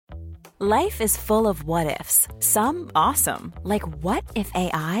Life is full of what-ifs. Some awesome, like what if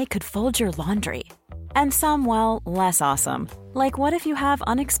AI could fold your laundry? And some, well, less awesome, like what if you have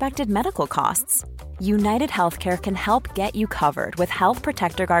unexpected medical costs? United Healthcare can help get you covered with Health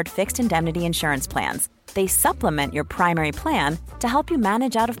Protector Guard fixed indemnity insurance plans. They supplement your primary plan to help you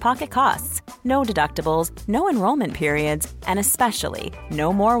manage out-of-pocket costs. No deductibles, no enrollment periods, and especially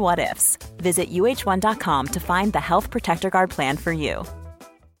no more what-ifs. Visit uh1.com to find the Health Protector Guard plan for you.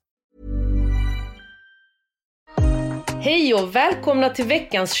 Hej och välkomna till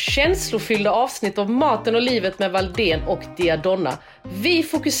veckans känslofyllda avsnitt av Maten och livet med Valdén och Diadonna. Vi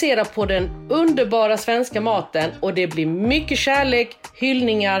fokuserar på den underbara svenska maten och det blir mycket kärlek,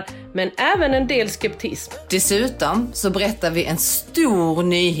 hyllningar men även en del skeptism. Dessutom så berättar vi en stor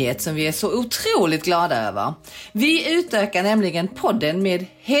nyhet som vi är så otroligt glada över. Vi utökar nämligen podden med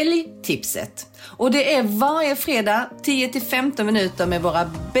helgtipset. Och det är varje fredag 10-15 minuter med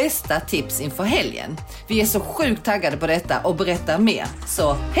våra bästa tips inför helgen. Vi är så sjukt taggade på detta och berättar mer,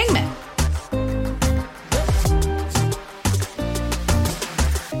 så häng med!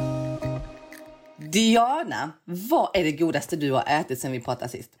 Diana, vad är det godaste du har ätit sen vi pratade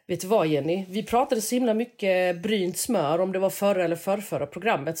sist? Vet du vad, Jenny? Vi pratade så himla mycket brynt smör, om det var förra eller förrförra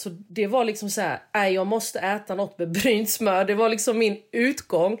programmet. Så det var liksom så här, jag måste äta något med brynt smör. Det var liksom min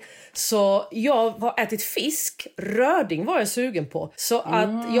utgång. Så jag har ätit fisk. Röding var jag sugen på. Så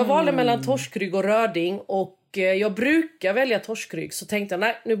att jag valde mellan torskrygg och röding. Och jag brukar välja torskrygg. Så tänkte jag,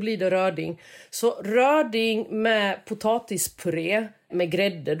 nej, nu blir det röding. Så röding med potatispuré med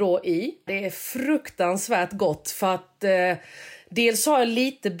grädde då i. Det är fruktansvärt gott för att dels har jag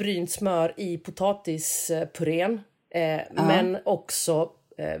lite brynt smör i potatispurén. Men också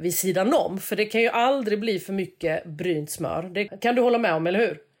vid sidan om. För det kan ju aldrig bli för mycket brynt smör. Det kan du hålla med om, eller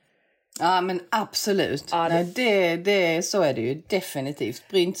hur? Ja, men absolut. Ja, så är det ju definitivt.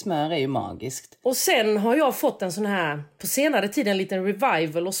 Brynt smör är ju magiskt. Och sen har jag fått en sån här, på senare tid en liten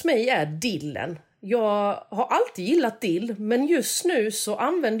revival hos mig är dillen. Jag har alltid gillat dill, men just nu så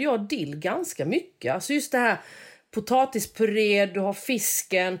använder jag dill ganska mycket. Alltså just det här potatispuré, du har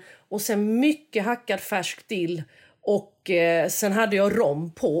fisken och sen mycket hackad färsk dill. Och sen hade jag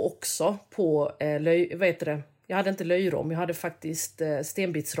rom på också, på vad heter det? Jag hade inte löjrom, jag hade faktiskt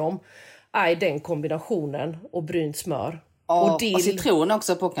stenbitsrom. Den kombinationen och brynt smör. Och citron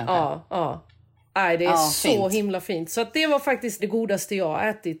också på kanske. Ja. Det är så fint. himla fint. Så att det var faktiskt det godaste jag har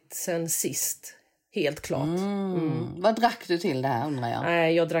ätit sen sist. Helt klart. Vad drack du till det här, undrar jag?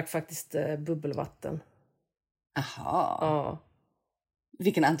 Nej, jag drack faktiskt bubbelvatten. Aha. Ja.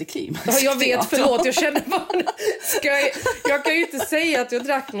 Vilken antiklimax. Ja, jag vet, förlåt, jag känner bara... Jag kan ju inte säga att jag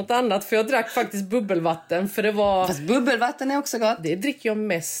drack något annat, för jag drack faktiskt bubbelvatten, för det var... Fast bubbelvatten är också gott. Det dricker jag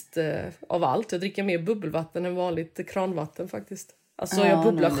mest av allt. Jag dricker mer bubbelvatten än vanligt kranvatten faktiskt. Alltså jag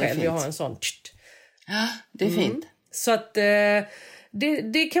bubblar själv, jag har en sån... Ja, det är fint. Så att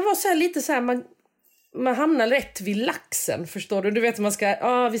det kan vara så här, lite så här, man hamnar rätt vid laxen, förstår du? Du vet,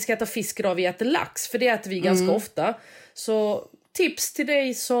 vi ska äta fisk idag, vi äter lax, för det äter vi ganska ofta. Så tips till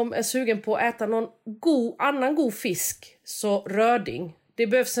dig som är sugen på att äta någon annan god fisk, så röding. Det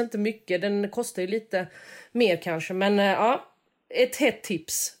behövs inte mycket, den kostar ju lite mer kanske, men ett hett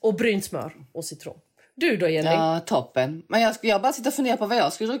tips. Och brynt smör och citron. Du då, Jenny? Ja, toppen. Men jag bara sitter och funderar på vad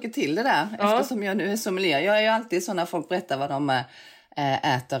jag skulle dricka till det där. Eftersom jag nu är sommelier. Jag är ju alltid så när folk berättar vad de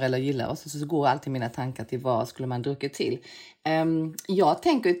äter eller gillar. Och så går alltid mina tankar till vad skulle man dricka till. Jag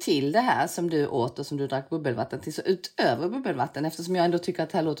tänker till det här som du åt och som du drack bubbelvatten till. Så utöver bubbelvatten, eftersom jag ändå tycker att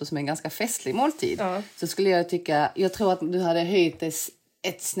det här låter som en ganska festlig måltid. Så skulle jag tycka, jag tror att du hade höjt det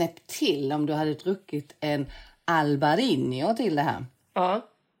ett snäpp till om du hade druckit en albarino till det här. Ja.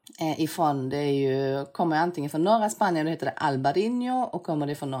 Kommer antingen från norra Spanien, då heter det albarino, och kommer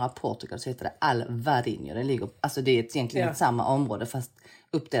det från norra Portugal så heter det alvarinho. Det är egentligen samma område fast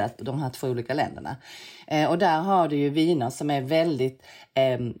uppdelat på de här två olika länderna. Och där har du ju viner som är väldigt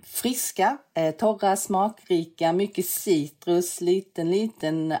friska, torra, smakrika, mycket citrus,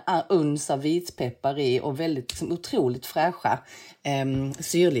 liten uns av vitpeppar i och väldigt liksom, otroligt fräscha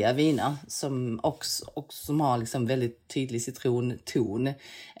syrliga viner som som har liksom väldigt tydlig citronton.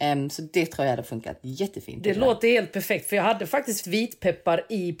 Så det tror jag hade funkat jättefint. Det låter helt perfekt, för jag hade faktiskt vitpeppar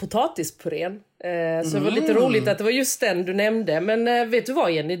i potatispurén. Så det var lite roligt att det var just den du nämnde. Men vet du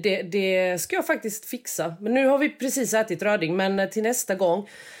vad, Jenny, det ska jag faktiskt fixa. Men nu har vi precis ätit röding, men till nästa gång.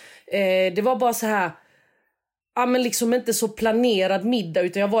 Det var bara så här, men liksom inte så planerad middag,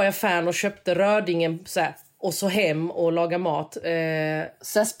 utan jag var i affären och köpte rödingen så här, och så hem och laga mat.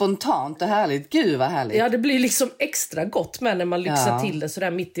 Så spontant och härligt. Gud vad härligt. Ja, det blir liksom extra gott med när man lyxar till det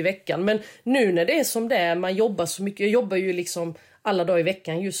sådär mitt i veckan. Men nu när det är som det är, man jobbar så mycket. Jag jobbar ju liksom alla dagar i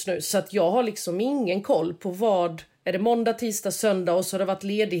veckan just nu. Så att jag har liksom ingen koll på vad... Är det måndag, tisdag, söndag och så har det varit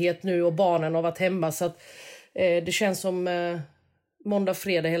ledighet nu och barnen har varit hemma. Så att det känns som måndag,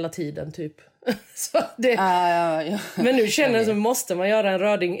 fredag hela tiden typ. Så det, ja. Men nu känner jag som måste man göra en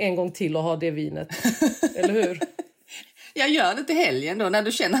röding en gång till och ha det vinet. Eller hur? Jag gör det till helgen då när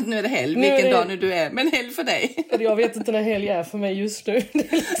du känner att nu är det helg. Vilken dag nu du är, men helg för dig. Jag vet inte när helg är för mig just nu.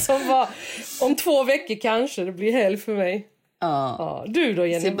 Det är liksom bara, om 2 veckor kanske det blir helg för mig. Ja. Du då,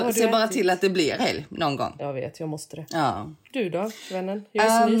 Jenny? Se bara till att det blir helg någon gång. Jag vet, jag måste det. Ja. Du då, vännen? Jag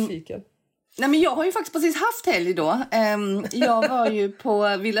är så nyfiken. Nej, men jag har ju faktiskt precis haft helg då. Jag var ju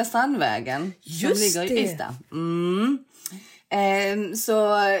på Villa Strandvägen. Just som ligger det. i Ystad.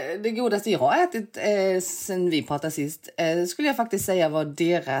 Så det godaste jag har ätit sen vi pratade sist skulle jag faktiskt säga var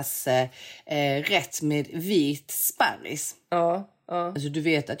deras rätt med vit sparris. Ja. Alltså du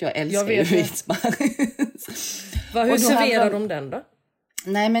vet att jag älskar ju vit sparris. Hur serverar de den då?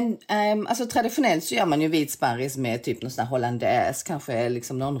 Nej, men alltså traditionellt så gör man ju vit sparris med typ någon sån här hollandaise, kanske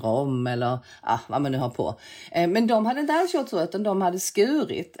liksom någon rom eller vad man nu har på. Men de hade inte alls gjort så, utan de hade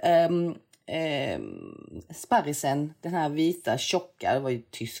skurit sparrisen, den här vita tjocka, det var ju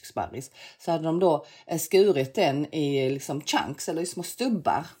tysk sparris, så hade de då skurit den i liksom chunks eller i små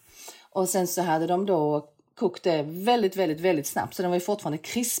stubbar. Och sen så hade de då kokt det väldigt, väldigt, väldigt snabbt. Så den var ju fortfarande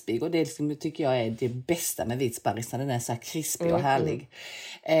krispig. Och det liksom, tycker jag är det bästa med vit sparris. Den är så här krispig och härlig.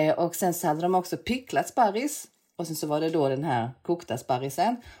 Och sen så hade de också picklat sparris. Och sen så var det då den här kokta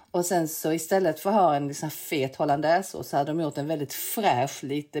sparrisen. Och sen så istället för att ha en liksom fet hollandaise så hade de gjort en väldigt fräsch,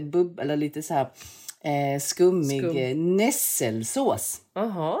 lite så här skummig nässelsås.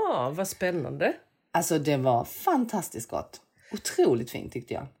 Aha, vad spännande. Alltså det var fantastiskt gott. Otroligt fint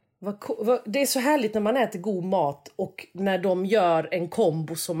tyckte jag. Det är så härligt när man äter god mat och när de gör en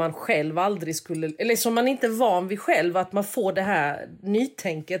kombo som man själv aldrig skulle, eller som man inte är van vid själv, att man får det här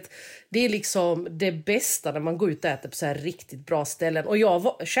nytänket. Det är liksom det bästa när man går ut och äter på så här riktigt bra ställen. Och jag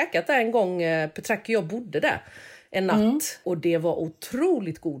har käkat där en gång, Petrack och jag bodde där en natt och det var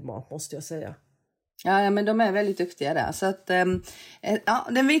otroligt god mat måste jag säga. Ja, men de är väldigt duktiga där. Så att,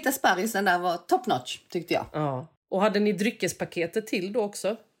 den vita sparrisen där var top notch tyckte jag. Ja. Och hade ni dryckespaketet till då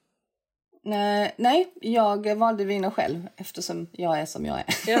också? Nej, jag valde viner själv eftersom jag är som jag är.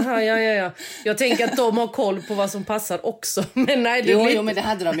 Jaha, ja. Jag tänker att de har koll på vad som passar också. Men nej, jo, men det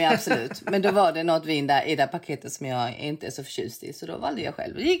hade de ju absolut. Men då var det något vin där i det paketet som jag inte är så förtjust i. Så då valde jag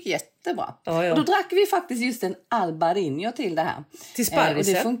själv. Det gick jättebra. Ja. Och då drack vi faktiskt just en Albarino till det här. Till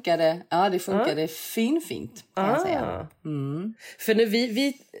sparrisen? Och det funkade fint kan jag säga. För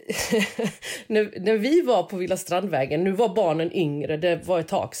när vi var på Villa Strandvägen, nu var barnen yngre, det var ett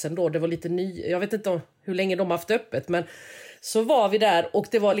tag sedan då, det var lite jag vet inte hur länge de har haft öppet, men så var vi där och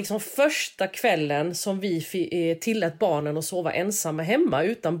det var liksom första kvällen som vi tillät barnen att sova ensamma hemma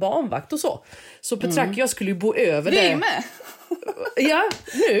utan barnvakt och så. Så Petrack och jag skulle ju bo över det. Vi med! Ja,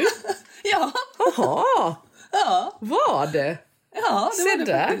 nu? Ja. Jaha! Ja. Var det? Ja, det var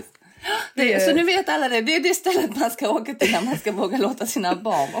det faktiskt. Så nu vet alla det. Det är det stället man ska åka till när man ska våga låta sina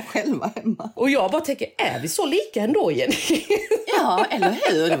barn vara själva hemma. Och jag bara tänker, är vi så lika ändå igen? Ja, eller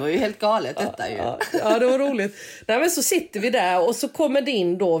hur? Det var ju helt galet detta ju. Ja, det var roligt. Nej, men så sitter vi där och så kommer det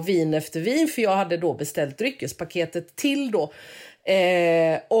in då vin efter vin. För jag hade då beställt dryckespaketet till då.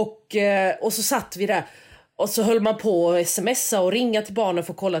 Och så satt vi där. Och så höll man på att smsa och ringa till barnen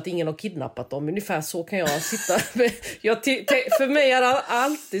för att kolla att ingen har kidnappat dem. Ungefär så kan jag sitta. För mig är det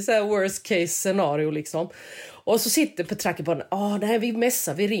alltid så här worst case scenario liksom. Och så sitter Petrack och bara, vi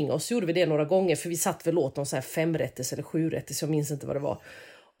messar, vi ringer. Och så gjorde vi det några gånger för vi satt väl åt någon så här 5-rätters eller 7-rätters, jag minns inte vad det var.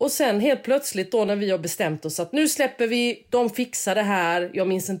 Och sen helt plötsligt då när vi har bestämt oss att nu släpper vi, de fixar det här, jag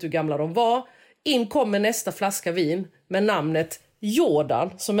minns inte hur gamla de var. In kommer nästa flaska vin med namnet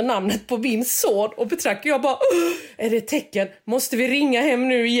Jordan, som är namnet på min son. Och Petrack och jag bara, är det ett tecken? Måste vi ringa hem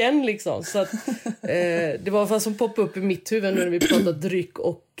nu igen liksom? Så att, det var vad som poppade upp i mitt huvud nu när vi pratade dryck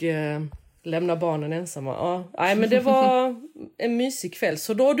och lämna barnen ensamma. Ja, nej, men det var en mysig kväll.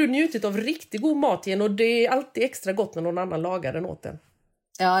 Så då har du njutit av riktigt god mat igen. Och det är alltid extra gott när någon annan lagar den åt den.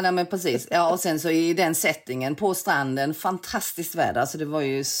 Ja, nej, men precis. Ja, och sen så i den settingen på stranden, fantastiskt väder. Så det var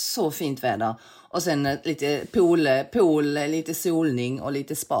ju så fint väder. Och sen lite pool, lite solning och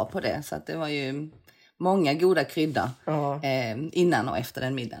lite spa på det. Så att det var ju många goda kryddor innan och efter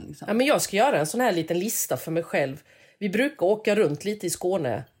den middagen. Liksom. Ja, men jag ska göra en sån här liten lista för mig själv. Vi brukar åka runt lite i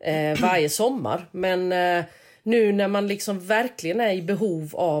Skåne varje sommar. Men nu när man liksom verkligen är i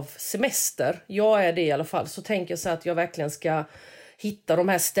behov av semester, jag är det i alla fall, så tänker jag så att jag verkligen ska hitta de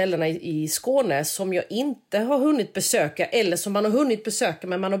här ställena i Skåne som jag inte har hunnit besöka, eller som man har hunnit besöka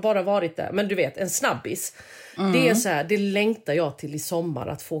men man har bara varit där. Men du vet, en snabbis. Det är så här, det längtar jag till i sommar,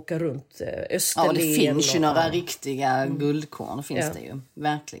 att få åka runt Österlen. Ja, det finns ju några riktiga guldkorn, finns det ju.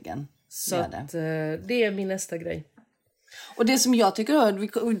 Verkligen. Så att, det är min nästa grej. Och det som jag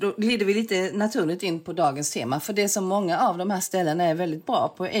tycker, då glider vi lite naturligt in på dagens tema. För det som många av de här ställena är väldigt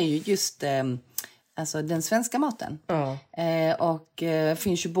bra på är ju just alltså den svenska maten. Och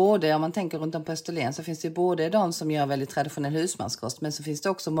finns ju både, om man tänker runt om på Österlen, så finns det ju både de som gör väldigt traditionell husmanskost, men så finns det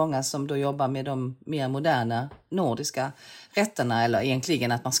också många som då jobbar med de mer moderna nordiska rätterna, eller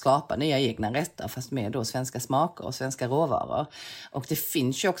egentligen att man skapar nya egna rätter fast med då svenska smaker och svenska råvaror. Och det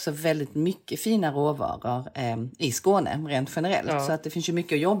finns ju också väldigt mycket fina råvaror i Skåne rent generellt, så att det finns ju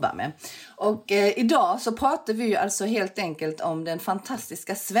mycket att jobba med. Och idag så pratar vi ju alltså helt enkelt om den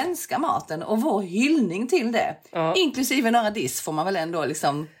fantastiska svenska maten och vår hyllning till det. Inklusive några diss får man väl ändå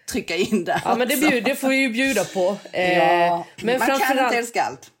liksom trycka in där. Ja, men det får vi ju bjuda på. Men man kan inte älska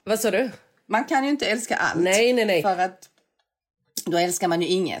allt. Vad sa du? Man kan ju inte älska allt. Nej. För att då älskar man ju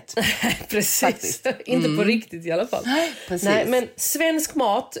inget. Precis. Inte på riktigt i alla fall. Precis. Nej, men svensk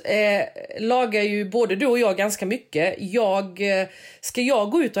mat lagar ju både du och jag ganska mycket. Ska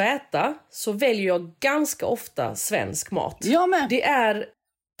jag gå ut och äta så väljer jag ganska ofta svensk mat. Jag med. Det är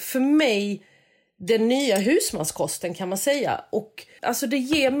för mig den nya husmanskosten, kan man säga. Och alltså det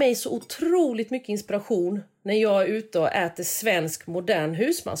ger mig så otroligt mycket inspiration när jag är ute och äter svensk modern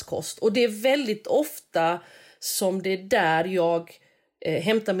husmanskost. Och det är väldigt ofta som det är där jag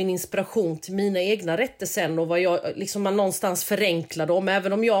hämtar min inspiration till mina egna rätter sen, och vad jag liksom, man någonstans förenklar dem.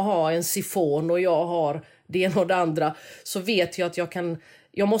 Även om jag har en sifon och jag har det ena och det andra, så vet jag att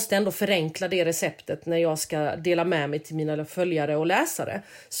jag måste ändå förenkla det receptet när jag ska dela med mig till mina följare och läsare.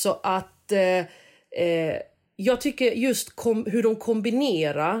 Så att jag tycker just hur de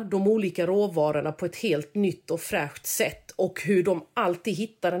kombinerar de olika råvarorna på ett helt nytt och fräscht sätt, och hur de alltid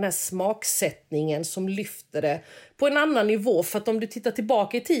hittar den här smaksättningen som lyfter det på en annan nivå. För att om du tittar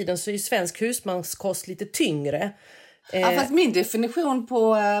tillbaka i tiden så är ju svensk husmanskost lite tyngre. Ja, fast min definition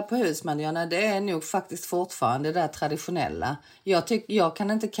på husman, det är nog faktiskt fortfarande det där traditionella. Jag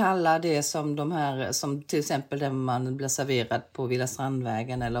kan inte kalla det som de här, som till exempel där man blir serverad på Villa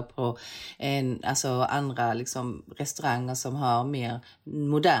Strandvägen eller på alltså andra liksom restauranger som har mer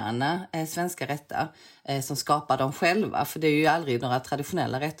moderna svenska rätter som skapar dem själva. För det är ju aldrig några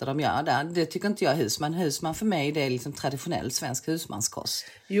traditionella rätter de gör där. Det tycker inte jag är husman. Husman för mig, det är liksom traditionell svensk husmanskost.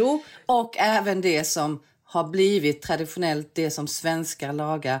 Jo. Och även det som har blivit traditionellt, det som svenskar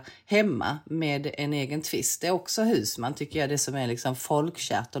lagar hemma med en egen twist. Det är också husman, tycker jag, det som är liksom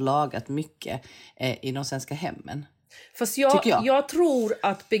folkkärt och lagat mycket i de svenska hemmen. Fast jag tror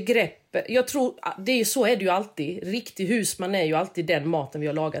att begreppet, så är det ju alltid. Riktig husman är ju alltid den maten vi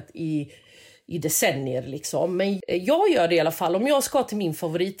har lagat i decennier liksom. Men jag gör det i alla fall om jag ska till min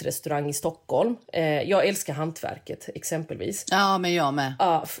favoritrestaurang i Stockholm. Jag älskar hantverket exempelvis. Ja, men jag med.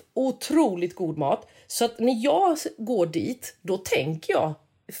 Otroligt god mat. Så att när jag går dit, då tänker jag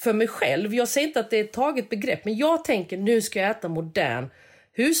för mig själv. Jag säger inte att det är ett taget begrepp, men jag tänker nu ska jag äta modern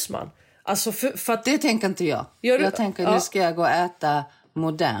husman. Alltså för att... Det tänker inte jag. Jag tänker nu ska jag gå och äta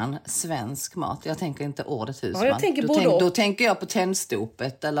modern svensk mat. Jag tänker inte ordet husman. Ja, jag tänker då tänker jag på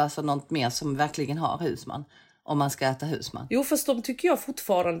tändstopet eller alltså något mer som verkligen har husman. Om man ska äta husman. Jo, fast de tycker jag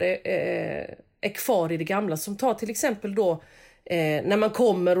fortfarande är kvar i det gamla. Som tar till exempel då när man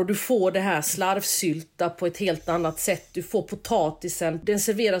kommer och du får det här slarvsylta på ett helt annat sätt. Du får potatisen, den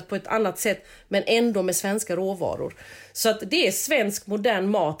serveras på ett annat sätt men ändå med svenska råvaror. Så att det är svensk modern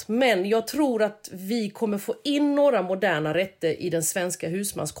mat, men jag tror att vi kommer få in några moderna rätter i den svenska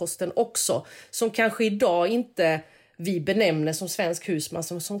husmanskosten också. Som kanske idag inte vi benämner som svensk husman,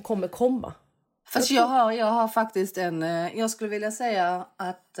 som kommer komma. Fast jag har faktiskt jag skulle vilja säga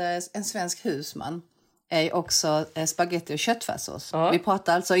att en svensk husman är också spaghetti och köttfärssås. Ja. Vi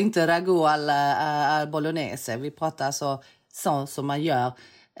pratar alltså inte ragu alla bolognese. Vi pratar alltså så som man gör,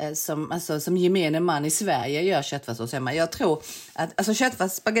 som gemene man i Sverige gör köttfärssås hemma. Jag tror att alltså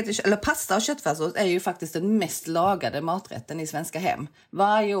spaghetti eller pasta och köttfärssås är ju faktiskt den mest lagade maträtten i svenska hem.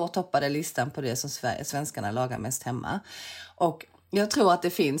 Varje år toppar det listan på det som svenskarna lagar mest hemma. Och jag tror att det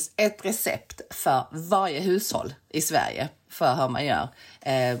finns ett recept för varje hushåll i Sverige för hur man gör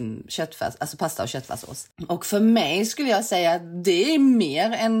alltså pasta och köttfärssås. Och för mig skulle jag säga att det är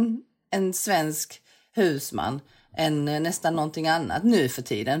mer en svensk husman än nästan någonting annat nu för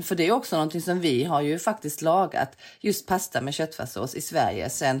tiden. För det är också någonting som vi har ju faktiskt lagat, just pasta med köttfärssås i Sverige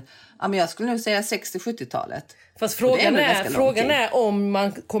sen, jag skulle nog säga 60-70-talet. Fast frågan är om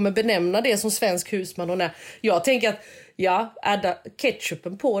man kommer benämna det som svensk husman och när. Jag tänker att ja, adda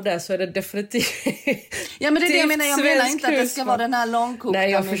ketchupen på det så är det definitivt. Ja, men det är det jag menar. Jag menar inte att det ska vara den här långkokta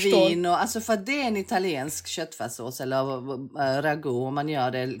med förstår. vin. Och, alltså för det är en italiensk köttfärssås eller ragu om man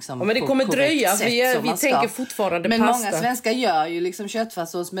gör det liksom men det kommer dröja. Vi tänker fortfarande men pasta. Många svenskar gör ju liksom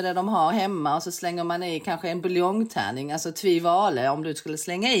köttfärssås med det de har hemma och så slänger man i kanske en buljongtärning. Alltså tvivale om du skulle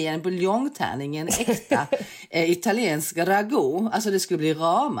slänga i en buljongtärning, en äkta italiensk ragu. Alltså det skulle bli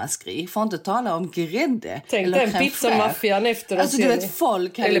ramaskri. Får inte tala om grädde. Tänk den pizzamaffian efter alltså du vet,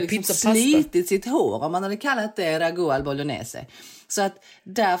 folk har liksom slitit sitt hår om man hade kallat det ragu al bolognese. Så att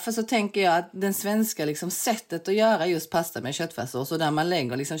därför så tänker jag att den svenska liksom sättet att göra just pasta med köttfärssås och där man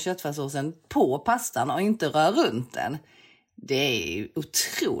lägger liksom köttfärssåsen på pastan och inte rör runt den. Det är ju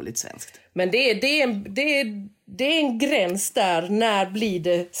otroligt svenskt. Men det är en gräns där. När blir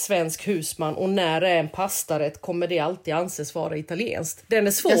det svensk husman och när är en pastarätt kommer det alltid anses vara italienskt? Den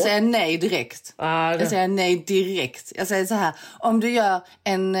är svår. Jag säger nej direkt. Jag säger nej direkt. Jag säger så här, om du gör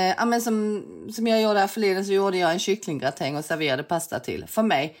en, som jag gjorde här förleden så gjorde jag en kycklinggratäng och serverade pasta till. För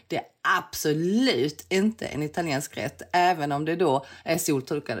mig, det är absolut inte en italiensk rätt. Även om det då är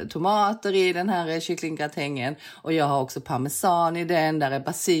soltorkade tomater i den här kycklinggratängen. Och jag har också parmesan i den, där är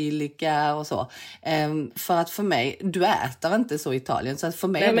basilika och så. För att för mig, du äter inte så i Italien. Så att för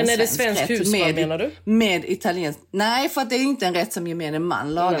mig men är det svensk husman menar du? Med italiensk. Nej, för att det är inte en rätt som gemene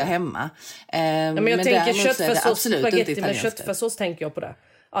man lagar hemma. Men jag tänker köttfärssås, spagetti med köttfärssås tänker jag på det.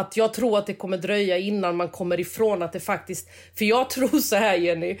 Att jag tror att det kommer dröja innan man kommer ifrån att det faktiskt... För jag tror så här,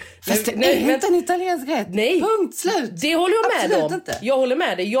 Jenny. Fast det är inte en italiensk rätt. Nej. Punkt, slut. Det håller jag med om. Inte. Jag håller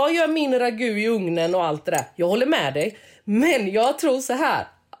med dig. Jag gör min ragu i ugnen och allt det där. Jag håller med dig. Men jag tror så här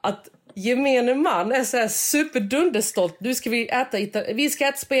att gemene man är så här superdunderstolt. Nu ska vi ska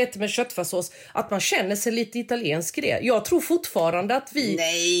äta spagetti med köttfärssås. Att man känner sig lite italiensk i det. Jag tror fortfarande att vi...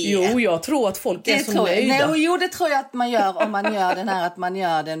 Nej. Jo, jag tror att folk är så nöjda. Nej, det tror jag att man gör om man gör den här, att man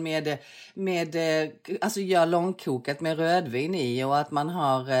gör den med alltså gör långkokat med rödvin i och att man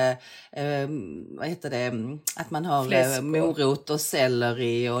har vad heter det, att man har morot och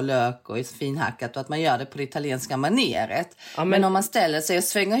selleri och lök och finhackat och att man gör det på det italienska maneret. Ja, men om man ställer sig och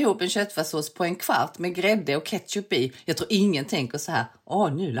svänger ihop en köttfärssås på en kvart med grädde och ketchup i, jag tror ingen tänker så här,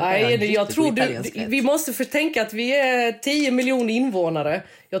 nu lagar jag tror vi måste förtänka att vi är 10 miljoner invånare.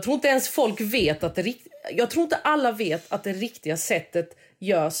 Jag tror inte ens folk vet att jag tror inte alla vet att det riktiga sättet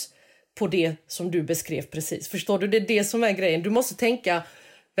görs på det som du beskrev precis. Förstår du? Det är det som är grejen. Du måste tänka,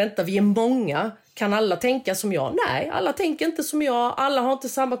 vänta, vi är många. Kan alla tänka som jag? Nej, alla tänker inte som jag. Alla har inte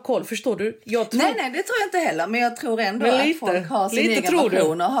samma koll. Förstår du? Nej, det tror jag inte heller. Men jag tror ändå att folk har sin egen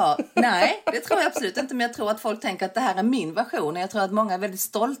version. Nej, det tror jag absolut inte. Men jag tror att folk tänker att det här är min version. Och jag tror att många är väldigt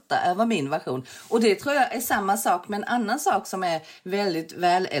stolta över min version. Och det tror jag är samma sak med en annan sak som är väldigt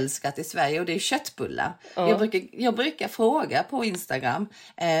välälskat i Sverige. Och det är köttbullar. Jag brukar fråga på Instagram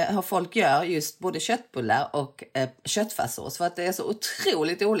hur folk gör just både köttbullar och köttfärssås. För att det är så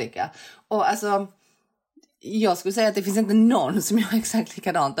otroligt olika. Och alltså, jag skulle säga att det finns inte någon som gör exakt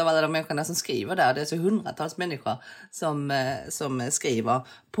likadant av alla de människorna som skriver där. Det är så hundratals människor som skriver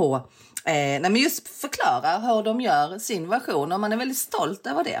på, men just förklara hur de gör sin version och man är väldigt stolt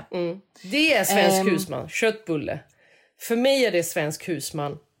över det. Det är svensk husman, köttbulle. För mig är det svensk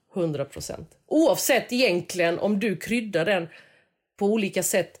husman 100%. Oavsett egentligen om du kryddar den på olika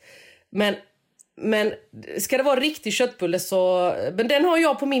sätt. Men ska det vara riktig köttbulle så... Men den har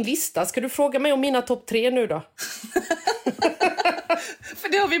jag på min lista. Ska du fråga mig om mina topp 3 nu då?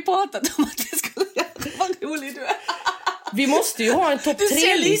 För det har vi pratat om att det skulle vara roligt. Vi måste ju ha en topp 3-lista. Du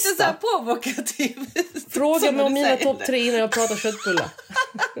ser lite så här provokativ. Fråga mig om mina topp 3 innan jag pratar köttbullar.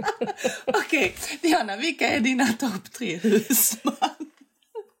 Okej, Diana, vilka är dina topp 3 husman?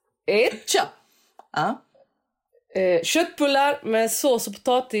 1. Kör. Ja. Köttbullar med sås och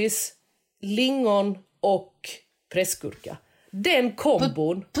potatis, lingon och pressgurka. Den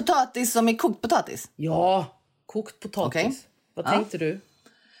kombon. Potatis som är kokt potatis? Ja, kokt potatis. Okay. Vad tänkte du?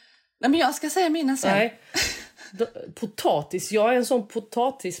 Nej, men jag ska säga mina sen. Nej. Potatis, jag är en sån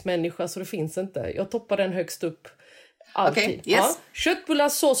potatismänniska så det finns inte. Jag toppar den högst upp. Alltid. Okay, yes. Ja. Köttbullar,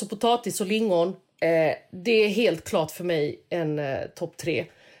 sås och potatis och lingon. Det är helt klart för mig en topp 3.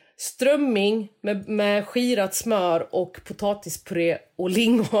 Strömming med skirat smör och potatispuré och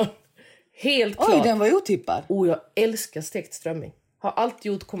lingon. Helt klart. Oj, den var otippad. Jag älskar stekt strömming. Har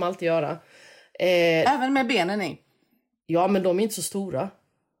alltid gjort, kommer alltid göra. Även med benen i? Ja, men de är inte så stora.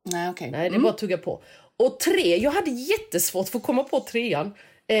 Nej, okej. Nej, det är bara att tugga på. Och 3, jag hade jättesvårt för att komma på 3:an.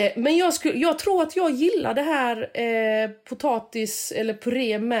 Men jag tror att jag gillar det här potatis eller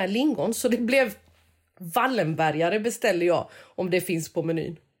puré med lingon. Så det blev Wallenbergare beställer jag om det finns på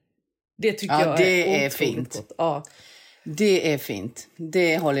menyn. Det tycker jag det är fint. Gott. Ja. Det är fint.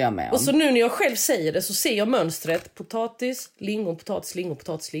 Det håller jag med om. Och så nu när jag själv säger det så ser jag mönstret. Potatis, lingon, potatis, lingon,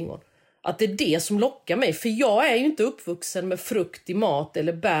 potatis, lingon. Att det är det som lockar mig. För jag är ju inte uppvuxen med frukt i mat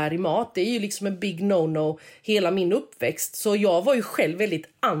eller bär i mat. Det är ju liksom en big no-no hela min uppväxt. Så jag var ju själv väldigt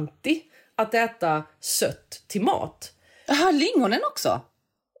anti att äta sött till mat. Jaha, lingonen också?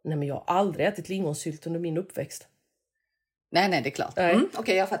 Nej, men jag har aldrig ätit lingonsylt under min uppväxt. Nej, det är klart.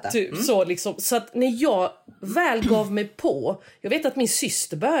 Okej, jag fattar. Typ så liksom. Så att när jag väl gav mig på... Jag vet att min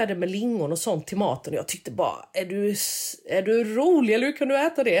syster började med lingon och sånt till maten. Och jag tyckte bara, är du rolig eller hur kan du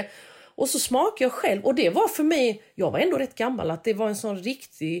äta det? Och så smakade jag själv. Och det var för mig, jag var ändå rätt gammal, att det var en sån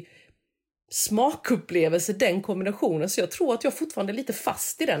riktig smakupplevelse, den kombinationen. Så jag tror att jag fortfarande är lite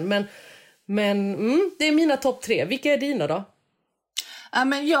fast i den. Men det är mina topp 3. Vilka är dina då? Ja,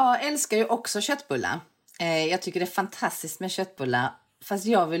 men jag älskar ju också köttbullar. Jag tycker det är fantastiskt med köttbullar. Fast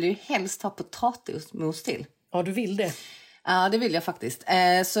jag vill ju helst ha potatismos till. Ja, du vill det. Ja, det vill jag faktiskt.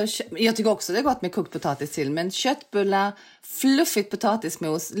 Så jag tycker också det är gott med kokt potatis till. Men köttbullar, fluffigt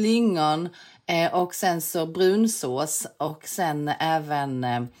potatismos, lingon och sen så brunsås. Och sen även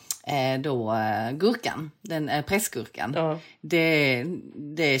då gurkan, den pressgurkan. Ja. Det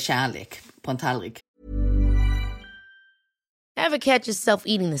är kärlek på en tallrik. Ever catch yourself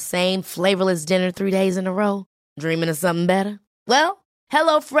eating the same flavorless dinner 3 days in a row? Dreaming of something better? Well,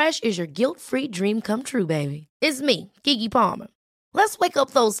 HelloFresh is your guilt-free dream come true, baby. It's me, Keke Palmer. Let's wake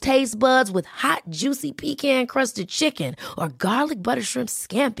up those taste buds with hot, juicy pecan-crusted chicken or garlic butter shrimp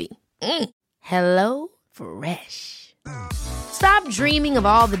scampi. Hello Fresh. Stop dreaming of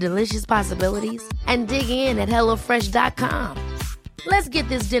all the delicious possibilities and dig in at HelloFresh.com. Let's get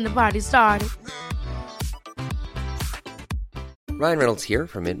this dinner party started. Ryan Reynolds here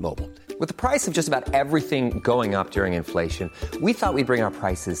from Mint Mobile. With the price of just about everything going up during inflation, we thought we'd bring our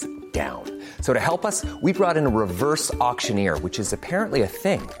prices down. So to help us, we brought in a reverse auctioneer, which is apparently a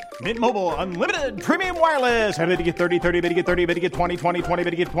thing. Mint Mobile Unlimited Premium Wireless. How to get 30, 30, bit to get 30, bit to get 20, 20, 20, bit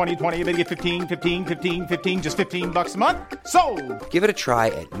to get 20, 20, bit to get 15, 15, 15, 15, just $15 a month? Sold! Give it a try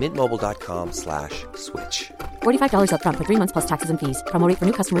at mintmobile.com/switch. $45 up front for 3 months plus taxes and fees. Promo rate for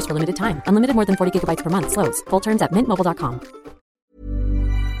new customers for limited time. Unlimited more than 40 gigabytes per month. Slows full terms at mintmobile.com.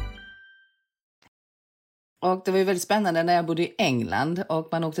 Och det var ju väldigt spännande när jag bodde i England och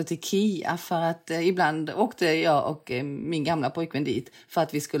man åkte till Ikea för att ibland åkte jag och min gamla pojkvän dit för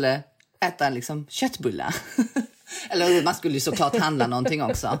att vi skulle äta liksom köttbullar. Eller man skulle ju såklart handla någonting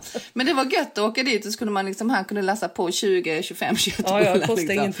också. Men det var gött att åka dit och skulle man liksom, han kunde läsa på 20-25 köttbullar. Ja, det kostar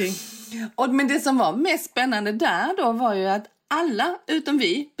liksom. ingenting. Men det som var mest spännande där då var ju att alla utom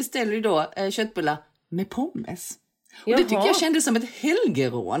vi beställde ju då köttbullar med pommes. Och det tycker jag kändes som ett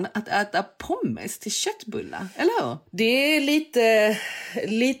helgerån att äta pommes till köttbullar, eller hur? Det är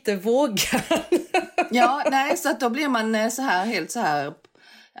lite vågat. Ja, nej, så att då blir man så här, helt så här,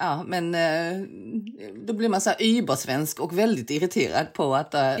 ja, men då blir man så här ybersvensk och väldigt irriterad på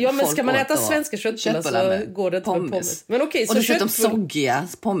att ja, men ska man äta svenska köttbullar så går det inte med pommes. Men okej, så och dessutom soggiga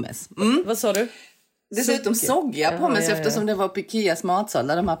pommes. Vad sa du? Dessutom soggiga pommes eftersom det var på Ikeas matsal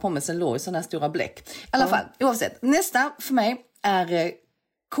där de här pommesen låg i sådana här stora bläck. I alla fall, oavsett. Nästa för mig är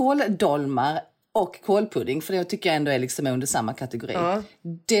kåldolmar och kålpudding. För det tycker jag ändå är liksom under samma kategori.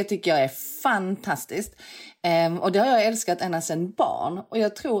 Det tycker jag är fantastiskt. Och det har jag älskat ända sedan barn. Och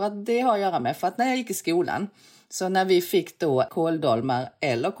jag tror att det har att göra med för att när jag gick i skolan, så när vi fick då kåldolmar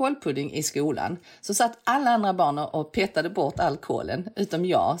eller kålpudding i skolan så satt alla andra barn och petade bort all kålen utom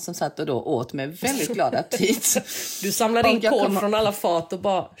jag som satt och då åt med väldigt glad aptit. Du samlade in kål från alla fat och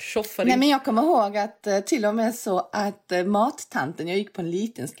bara tjoffade in. Nej, men jag kommer ihåg att till och med så att mattanten, jag gick på en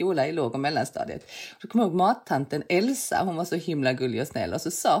liten skola i låg- och mellanstadiet. Jag kommer ihåg mattanten Elsa, hon var så himla gullig och snäll och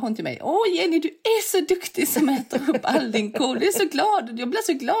så sa hon till mig: "Åh Jenny, du är så duktig som äter upp all din kål. Jag är så glad, jag blir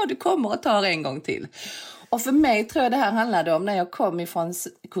så glad du kommer och tar en gång till." Och för mig tror jag det här handlade om när jag kom ifrån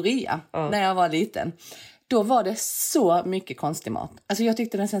Korea, när jag var liten. Då var det så mycket konstig mat. Alltså jag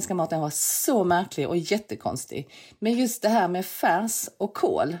tyckte den svenska maten var så märklig och jättekonstig. Men just det här med färs och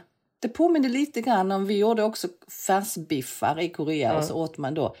kål, det påminner lite grann om, vi gjorde också färsbiffar i Korea och så åt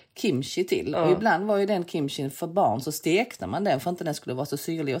man då kimchi till. Och ibland var ju den kimchin för barn så stekte man den för att inte den skulle vara så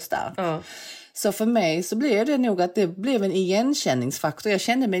syrlig och stark. Så för mig så blev det nog att det blev en igenkänningsfaktor. Jag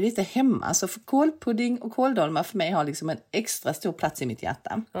kände mig lite hemma. Så för kålpudding och kåldolmar för mig har liksom en extra stor plats i mitt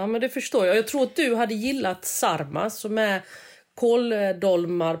hjärta. Ja, men det förstår jag. Jag tror att du hade gillat sarma som är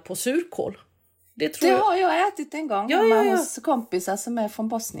kåldolmar på surkål. Det har jag ätit en gång hos kompisar som är från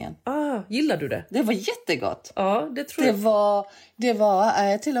Bosnien. Gillar du det? Det var jättegott. Ja, det tror jag. Det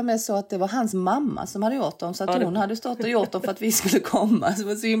var till och med så att det var hans mamma som hade gjort dem. Så att hon hade stått och gjort dem för att vi skulle komma. Så det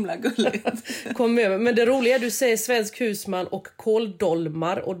var så himla gulligt. Kom över. Men det roliga är att du säger svensk husman och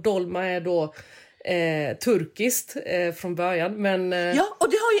kåldolmar. Och dolma är då turkiskt från början. Men, ja, och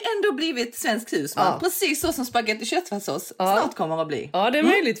det har ju ändå blivit svensk husman. Precis så som spaghetti köttfärssås snart kommer att bli. Ja, det är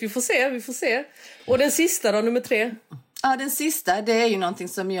möjligt. Vi får se. Och den sista då, nummer 3? Ja, den sista, det är ju någonting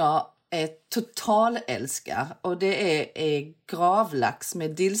som jag total älskar. Och det är gravlax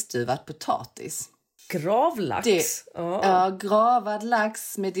med dillstuvad potatis. Gravlax? Ja, gravad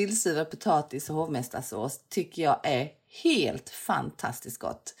lax med dillstuvad potatis och hovmästarsås tycker jag är helt fantastiskt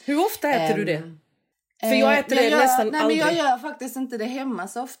gott. Hur ofta äter du det? För jag äter det nästan aldrig. Men jag gör faktiskt inte det hemma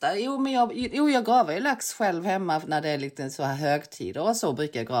så ofta. Jag gravar ju lax själv hemma när det är lite så här högtider och så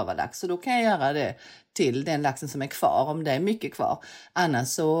brukar jag grava lax. Så då kan jag göra det till den laxen som är kvar, om det är mycket kvar. Annars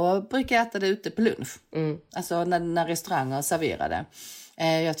så brukar jag äta det ute på lunch. Alltså när restauranger serverar det.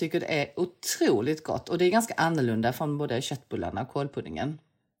 Jag tycker det är otroligt gott. Och det är ganska annorlunda från både köttbullarna och kålpuddingen.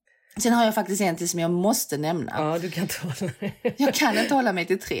 Sen har jag faktiskt en till som jag måste nämna. Ja, du kan inte hålla mig. Jag kan inte hålla mig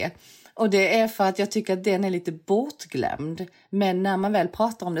till 3. Och det är för att jag tycker att den är lite bortglömd. Men när man väl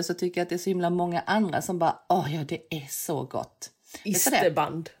pratar om det så tycker jag att det är så himla många andra som bara, ja det är så gott.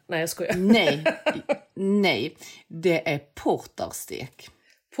 Isterband? Nej, jag skojar. Nej. Det är porterstek.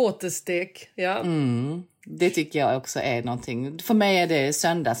 Porterstek, ja. Det tycker jag också är någonting. För mig är det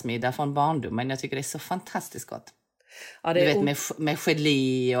söndagsmiddag från barndomen. Jag tycker det är så fantastiskt gott. Ja, du vet med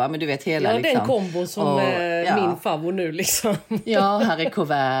gelé och men du vet hela liksom. Den kombo som min favor nu liksom. Ja, här är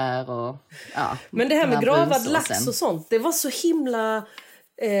kuvert och men det här med gravad lax och sånt, det var så himla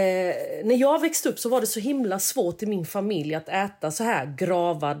när jag växte upp så var det så himla svårt i min familj att äta så här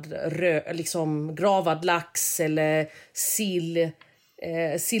gravad lax eller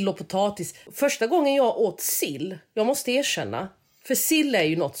sill och potatis. Första gången jag åt sill, jag måste erkänna, för sill är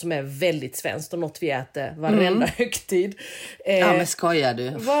ju något som är väldigt svenskt och något vi äter varenda högtid. Ja, men skojar du?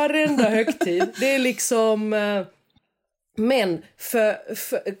 Varenda högtid. Det är liksom... Men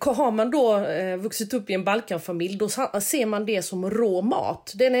har man då vuxit upp i en Balkanfamilj, då ser man det som rå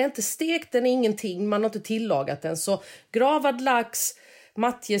mat. Den är inte stekt, den är ingenting, man har inte tillagat den. Så gravad lax,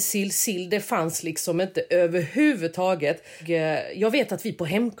 matjessill, det fanns liksom inte överhuvudtaget. Jag vet att vi på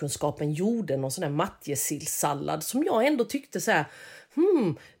hemkunskapen gjorde någon sån här matjessillsallad som jag ändå tyckte så här,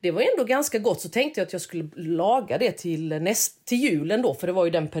 det var ändå ganska gott. Så tänkte jag att jag skulle laga det till julen då, för det var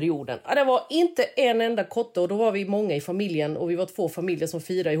ju den perioden. Det var inte en enda kotte och då var vi många i familjen och vi var 2 familjer som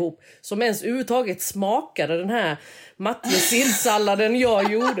firade ihop som ens överhuvudtaget smakade den här matjessillsalladen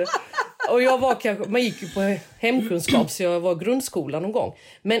jag gjorde. Och jag var man gick ju på hemkunskap så jag var grundskolan någon gång.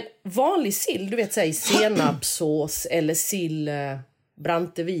 Men vanlig sill, du vet, i senapsås eller sill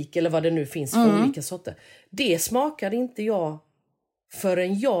Brantevik eller vad det nu finns för olika sorter. Det smakade inte jag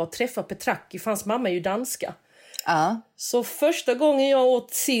förrän jag träffade Petraki, för hans mamma är ju danska. Så första gången jag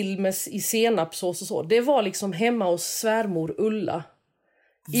åt sill i senapsås och så, det var liksom hemma hos svärmor Ulla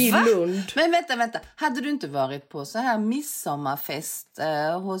i Lund. Men vänta. Hade du inte varit på så här midsommarfest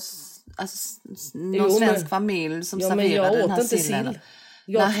hos någon svensk familj som serverade den här sillen?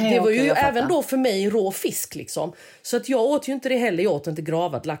 Det var ju även då för mig rå fisk liksom. Så att jag åt ju inte det heller. Jag åt inte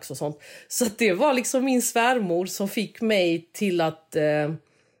gravad lax och sånt. Så att det var liksom min svärmor som fick mig till att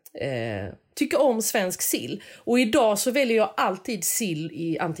tycka om svensk sill. Och idag så väljer jag alltid sill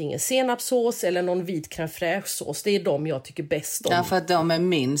i antingen senapsås eller någon vit crème fraîche-sås. Det är de jag tycker bäst om. Ja, för att de är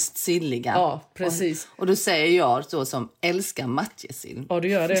minst silliga. Ja, precis. Och då säger jag så som älskar matjessill. Ja, du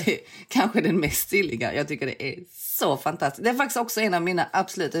gör det. Det är kanske den mest silliga. Jag tycker det är så fantastiskt. Det är faktiskt också en av mina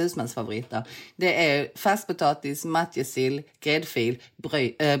absoluta husmansfavoriter. Det är färskpotatis, matjessill, gräddfil,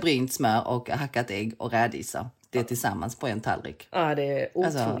 brynt smör och hackat ägg och rädisor. Det tillsammans på en tallrik. Ja, det är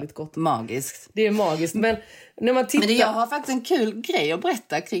otroligt gott. Magiskt. Det är magiskt. Men när man tittar... Men jag har faktiskt en kul grej att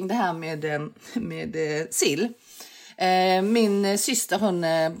berätta kring det här med sill. Min syster, hon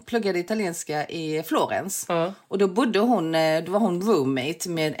pluggade italienska i Florens. Och då var hon roommate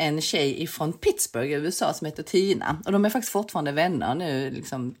med en tjej från Pittsburgh i USA som heter Tina. Och de är faktiskt fortfarande vänner nu,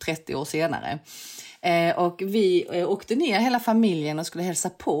 liksom 30 år senare. Och vi åkte ner hela familjen och skulle hälsa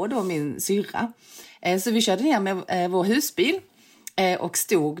på då min syrra. Så vi körde ner med vår husbil och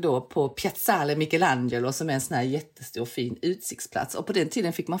stod då på Piazzale Michelangelo som är en sån här jättestor fin utsiktsplats. Och på den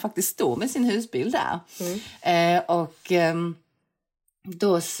tiden fick man faktiskt stå med sin husbil där.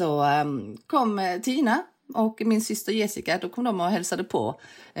 Då så kom Tina och min syster Jessica, då kom de och hälsade på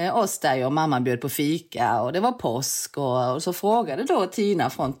oss där och mamma bjöd på fika och det var påsk och så frågade då Tina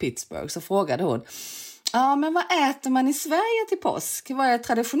från Pittsburgh, så frågade hon: Ja, men vad äter man i Sverige till påsk? Vad är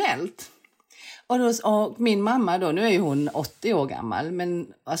traditionellt? Och min mamma då, nu är ju hon 80 år gammal, men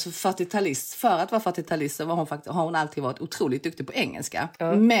alltså 40-talist, för att vara 40-talist så har hon alltid varit otroligt duktig på engelska.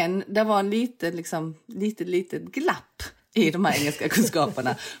 Men det var en litet glapp i de här engelska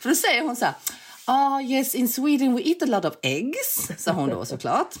kunskaperna. För då säger hon så här, yes, in Sweden we eat a lot of eggs, sa hon då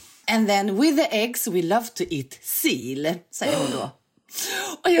såklart. And then with the eggs we love to eat seal, säger hon då.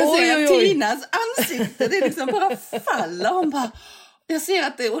 Och jag ser att Tinas ansikte, det liksom bara faller. Hon bara, jag ser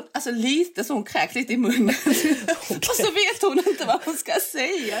att det är alltså lite så hon kräks lite i munnen. Och så vet hon inte vad hon ska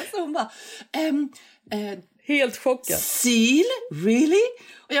säga. Så hon bara, helt chockad. Seal? Really?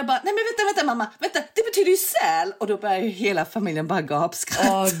 Och jag bara, nej men vänta mamma, det betyder ju säl. Och då börjar ju hela familjen bara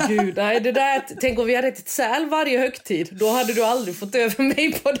gapskratta. Gud, nej det där, tänk om vi hade ätit säl varje högtid. Då hade du aldrig fått över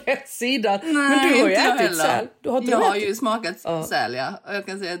mig på den sidan. Nej, men du har ju ätit säl. Jag har ju smakat säl, ja. Och jag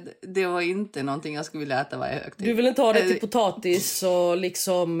kan säga att det var inte någonting jag skulle vilja äta varje högtid. Du vill inte ha det till potatis och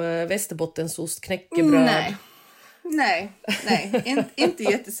liksom Västerbottensost, knäckebröd? Nej, inte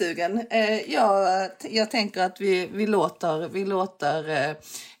jättesugen. Jag tänker att vi låter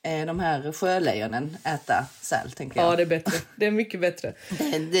de här sjölejonen äta säl, tänker jag. Ja, det är bättre. Det är mycket bättre.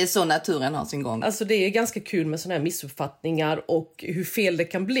 Det är så naturen har sin gång. Alltså det är ganska kul med såna här missuppfattningar och hur fel det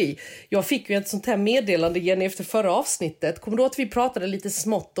kan bli. Jag fick ju ett sånt här meddelande, Jenny, efter förra avsnittet. Kommer du ihåg att vi pratade lite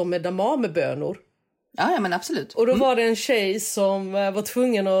smått om edamamebönor? Ja, men absolut. Och då var det en tjej som var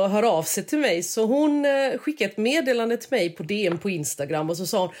tvungen att höra av sig till mig. Så hon skickade ett meddelande till mig på DM på Instagram. Och så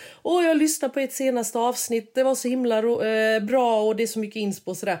sa hon, jag lyssnade på ett senaste avsnitt. Det var så himla bra och det är så mycket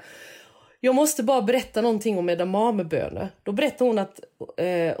inspo och sådär. Jag måste bara berätta någonting om edamamebönor. Då berättade hon att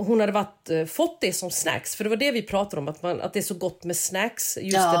hon hade fått det som snacks. För det var det vi pratade om, att det är så gott med snacks,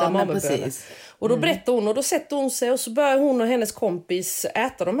 just edamamebönor. Och då berättade hon, och då sätter hon sig och så börjar hon och hennes kompis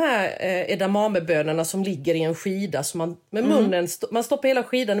äta de här edamamebönorna som ligger i en skida. Så man med munnen, man stoppar hela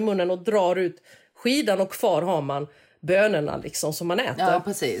skidan i munnen och drar ut skidan och kvar har man bönorna liksom som man äter. Ja,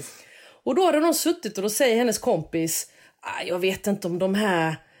 precis. Och då hade de suttit och då säger hennes kompis, jag vet inte om de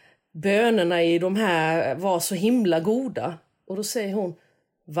här bönorna i de här var så himla goda. Och då säger hon,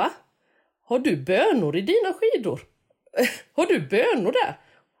 va? Har du bönor i dina skidor? Har du bönor där?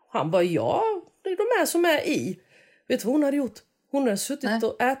 Han bara, ja, det är de här som är i. Vet du vad hon hade gjort? Hon hade suttit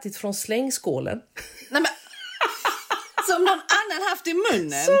och ätit från slängskålen. Nej, men som någon annan haft i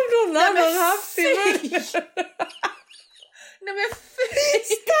munnen. Som någon annan haft i munnen. Nej men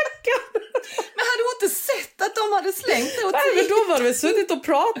stackarn. Men hade hon inte sett att de hade slängt det åt sig? Men då var det väl suttit och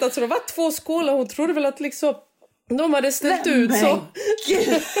pratat så det var 2 skålar. Hon trodde väl att liksom de hade ställt ut så.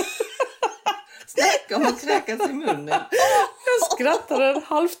 Snacka om att kräkas i munnen. Jag skrattade en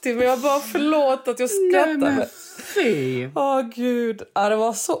halvtimme. Jag bara förlåt att jag skrattade. Nej, men fy. Gud. Det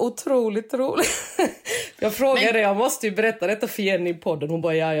var så otroligt roligt. Jag frågade, jag måste ju berätta detta för Jenny i podden. Hon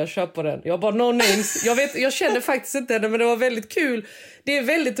bara, jag köper den. Jag bara, no names. Jag kände faktiskt inte henne, men det var väldigt kul. Det är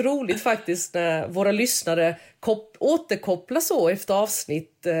väldigt roligt faktiskt när våra lyssnare återkopplar så efter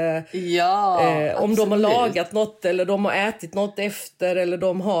avsnitt. Om de har lagat något eller de har ätit något efter eller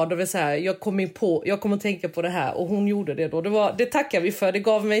de har, det vill säga, jag kommer att tänka på det här och hon gjorde det då. Det tackar vi för. Det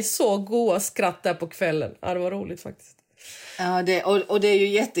gav mig så goda skratt där på kvällen. Ja, det var roligt faktiskt. Ja, det är ju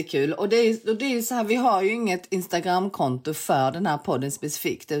jättekul. Och det är ju så här, vi har ju inget Instagramkonto för den här podden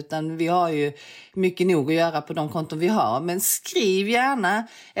specifikt, utan vi har ju mycket nog att göra på de konton vi har. Men skriv gärna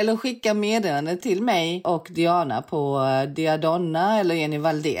eller skicka meddelande till mig och Diana på Diadonna eller Jenny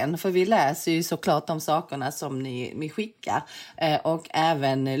Valdén. För vi läser ju såklart de sakerna som ni skickar. Och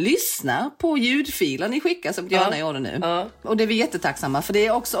även lyssnar på ljudfiler ni skickar som Diana gjorde nu. Ja. Och det är vi jättetacksamma för det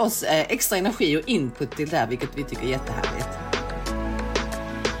är också oss extra energi och input till det här, vilket vi tycker är jättehärligt.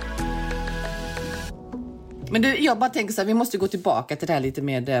 Men du, jag bara tänker så här, vi måste gå tillbaka till det här lite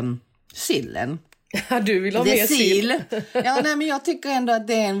med sillen. Du vill ha mer sill. Ja, nej, men jag tycker ändå att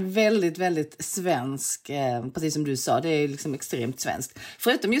det är en väldigt, väldigt svensk, precis som du sa, det är liksom extremt svenskt.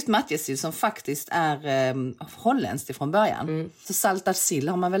 Förutom just matjessill som faktiskt är holländskt från början. Så saltad sill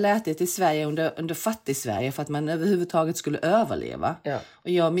har man väl ätit i Sverige under fattig-Sverige för att man överhuvudtaget skulle överleva. Ja. Och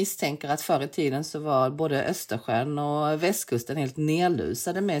jag misstänker att förr i tiden så var både Östersjön och västkusten helt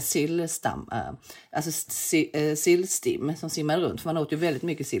nedlusade med sillstam, alltså sillstim som simmade runt. För man åt ju väldigt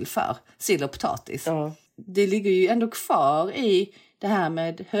mycket sill och potatis. Ja. Det ligger ju ändå kvar i det här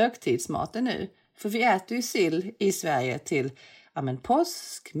med högtidsmaten nu. För vi äter ju sill i Sverige till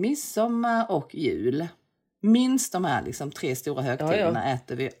påsk, midsommar och jul. Minst de här liksom 3 stora högtiderna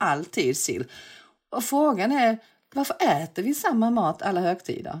äter vi alltid sill. Och frågan är, varför äter vi samma mat alla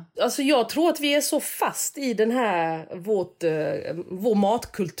högtider? Alltså jag tror att vi är så fast i den här vår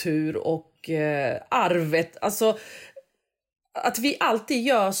matkultur och och arvet. Alltså att vi alltid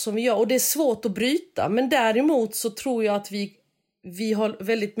gör som vi gör, och det är svårt att bryta. Men däremot så tror jag att vi har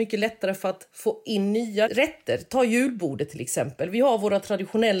väldigt mycket lättare för att få in nya rätter. Ta julbordet till exempel. Vi har våra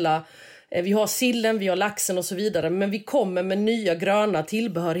traditionella, vi har sillen, vi har laxen och så vidare. Men vi kommer med nya gröna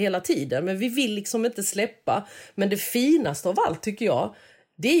tillbehör hela tiden. Men vi vill liksom inte släppa. Men det finaste av allt tycker jag,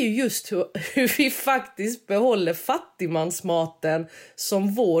 det är ju just hur vi faktiskt behåller fattigmansmaten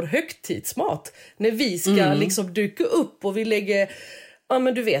som vår högtidsmat. När vi ska liksom dyka upp och vi lägger... Ja,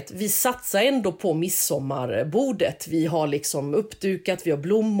 men du vet, vi satsar ändå på midsommarbordet. Vi har liksom uppdukat, vi har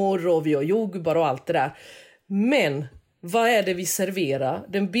blommor och vi har jordgubbar och allt det där. Men vad är det vi serverar?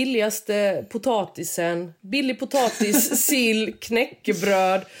 Den billigaste potatisen, billig potatis, sill,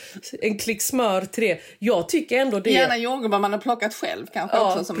 knäckebröd, en klick smör till det. Jag tycker ändå det... Gärna jordgubbar man har plockat själv kanske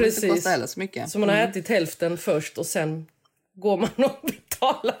också, som precis. inte kostar heller så mycket. Så man har ätit hälften först och sen går man och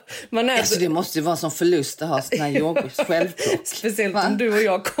betalar. Alltså det måste ju vara som förlust att ha såna här yoghurt självplock. Speciellt om du och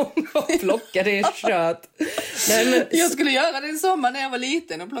jag kommer och plockar det kött. Nej, men... Jag skulle göra det i sommar när jag var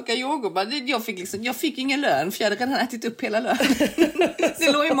liten och plocka jordgubbar. Jag fick ingen lön för jag hade redan ätit upp hela lönen.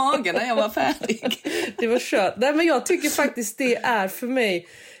 Det låg i magen när jag var färdig. Det var kött. Nej, men jag tycker faktiskt det är för mig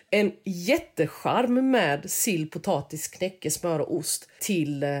en jättecharm med sill, potatis, knäcke, smör och ost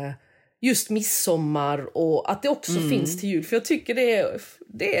till... just midsommar, och att det också finns till jul. För jag tycker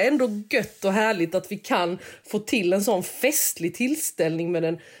det är ändå gött och härligt att vi kan få till en sån festlig tillställning med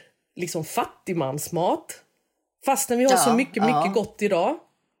en liksom fattigmansmat. Fastän vi har så mycket gott idag.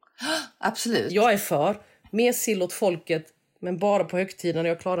 Absolut. Jag är för mer sill åt folket, men bara på högtiden när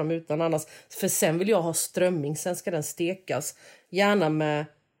jag klarar mig utan annars. För sen vill jag ha strömming, sen ska den stekas. Gärna med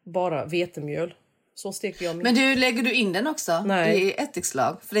bara vetemjöl. Så steker jag. Men du, lägger du in den också? Nej. I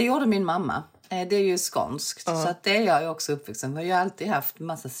ättikslag? För det gjorde min mamma. Det är ju skånskt. Så att det är jag ju också uppvuxen. Jag har alltid haft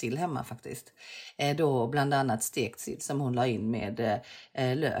massa sill hemma faktiskt. Då bland annat stekt sill som hon la in med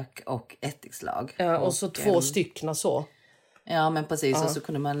lök och ättikslag. Ja, och så 2 stycken så. Ja, men precis. Och så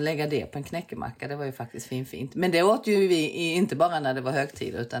kunde man lägga det på en knäckemacka. Det var ju faktiskt fint. Men det åt ju vi inte bara när det var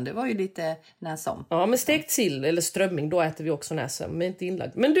högtid, utan det var ju lite när som. Ja, men stekt sill eller strömming, då äter vi också när som. Men inte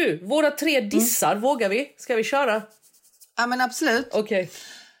inlagd. Men du, våra 3 dissar, vågar vi? Ska vi köra? Ja, men absolut. Okej.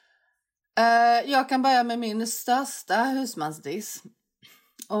 Jag kan börja med min största husmansdiss.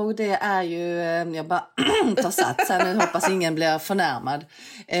 Och det är ju, jag bara tar sats här nu, hoppas ingen blir förnärmad.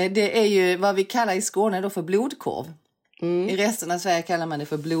 Det är ju vad vi kallar i Skåne då för blodkorv. I resten av Sverige kallar man det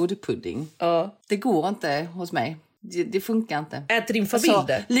för blodpudding. Det går inte hos mig. Det funkar inte. Äter din familj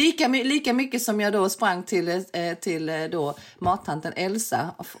det? Lika mycket som jag då sprang till då mattanten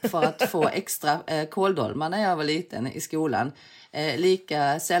Elsa för att få extra kåldolmar när jag var liten i skolan.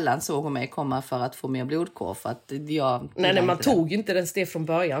 Lika sällan såg hon mig komma för att få mer blodkorv. För att nej, man tog ju inte ens det från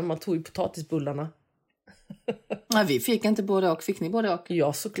början. Man tog ju potatisbullarna. Nej, vi fick inte både och. Fick ni både och?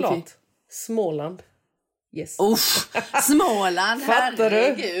 Ja, såklart. Småland. Yes. Småland,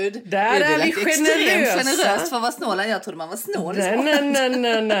 herregud. Där är vi generöst för att vara Småland. Jag trodde man var snål i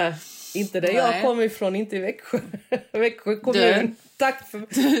Småland. Nej. Inte där jag kommer ifrån, inte i Växjö. Växjö kommun. Tack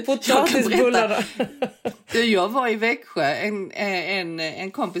för potatisbullarna. Jag var i Växjö.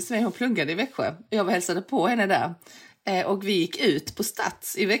 En kompis med, hon pluggade i Växjö. Jag var hälsade på henne där. Och vi gick ut på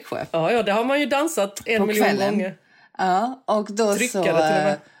Stats i Växjö. Ja, det har man ju dansat 1 miljon gånger. Ja, och då tryckade till och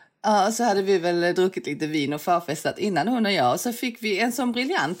med. Ja, så hade vi väl druckit lite vin och förfestat innan hon och jag. Och så fick vi en sån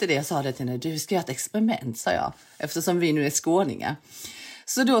briljant idé. Jag sa det till henne, du ska göra ett experiment, sa jag. Eftersom vi nu är skåningar.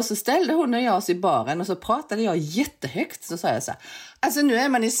 Så då så ställde hon och jag oss i baren och så pratade jag jättehögt. Så sa jag så här, alltså nu är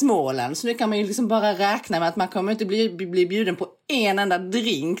man i Småland så nu kan man ju liksom bara räkna med att man kommer inte bli bjuden på en enda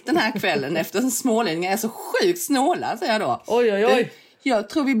drink den här kvällen eftersom smålänningar är så sjukt snåla, säger jag då. Oj. Jag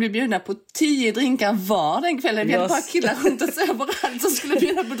tror vi blev bjudna på 10 drinkar var den kvällen. Vi hade bara killar runt oss överallt som skulle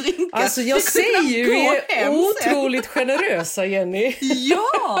bjuda på drinkar. Alltså jag säger ju, vi är otroligt generösa, Jenny.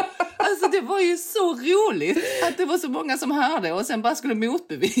 Ja, alltså det var ju så roligt att det var så många som hörde och sen bara skulle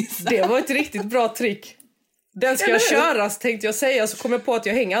motbevisa. Det var ett riktigt bra trick. Den ska jag köras, tänkte jag säga, så kom jag på att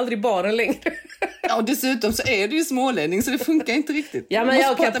jag hänger aldrig i baren längre. Ja, och dessutom så är du ju smålänning så det funkar inte riktigt. Ja, men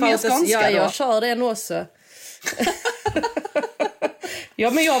jag kör det också.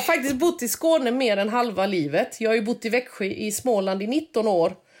 Ja, men jag har faktiskt bott i Skåne mer än halva livet. Jag har ju bott i Växjö i Småland i 19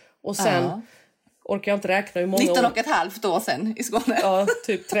 år. Och sen orkar jag inte räkna hur många 19 och ett halvt år sen i Skåne. Ja,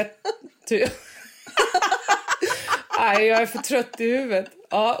 typ 30. Nej, jag är för trött i huvudet.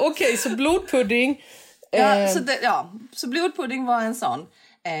 Ja, okej, så blodpudding. Så blodpudding var en sån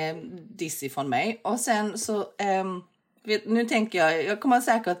diss från mig. Och sen så Nu tänker jag kommer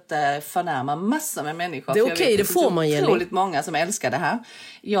säkert förnärma massor med människor. Det är okej, det får man, Jenny. Det är otroligt många som älskar det här.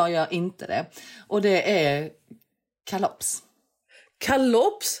 Jag gör inte det. Och det är kalops.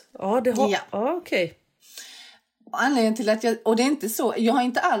 Kalops? Ja, det har... Ja. Ja, okej. Anledningen till att och det är inte så, jag har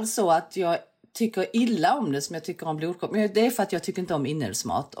inte alls så att jag tycker illa om det som jag tycker om blodkorv. Men det är för att jag tycker inte om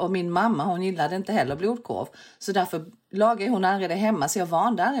inälvsmat. Och min mamma, hon gillade inte heller blodkorv. Så därför lagar hon aldrig det hemma. Så jag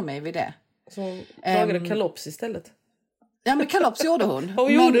vande mig vid det. Så hon lagade kalops istället? Ja, men kalops gjorde hon.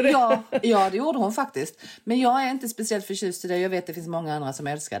 Hon gjorde det? Ja, det gjorde hon faktiskt. Men jag är inte speciellt förtjust i det. Jag vet att det finns många andra som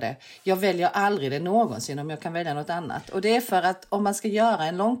älskar det. Jag väljer aldrig det någonsin om jag kan välja något annat. Och det är för att om man ska göra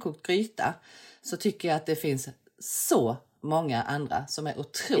en långkokt gryta så tycker jag att det finns så många andra som är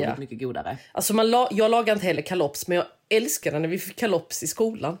otroligt mycket godare. Alltså jag lagar inte heller kalops, men jag älskar när vi fick kalops i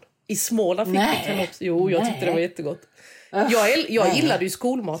skolan. I Småland fick vi kalops. Jo, jag tyckte det var jättegott. Jag gillade ju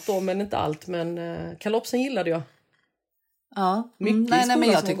skolmat då, men inte allt. Men kalopsen gillade jag. Ja, nej,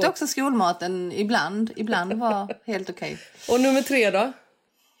 men jag tyckte också skolmaten ibland var helt okej. Och nummer 3 då?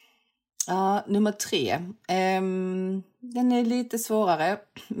 Ja, nummer 3. Den är lite svårare.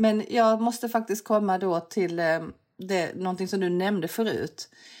 Men jag måste faktiskt komma då till någonting som du nämnde förut.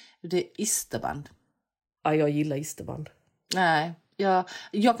 Det är isterband. Ja, jag gillar isterband. Nej,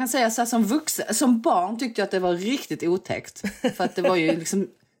 jag kan säga så här som vuxen. Som barn tyckte jag att det var riktigt otäckt. För att det var ju liksom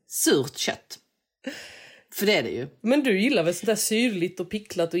surt kött. För det är det ju. Men du gillar väl sånt där syrligt och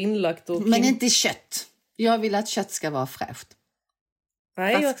picklat och inlagt? Och men inte kött. Jag vill att kött ska vara fräscht.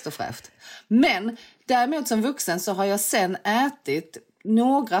 Färskt och fräscht. Men däremot som vuxen så har jag sen ätit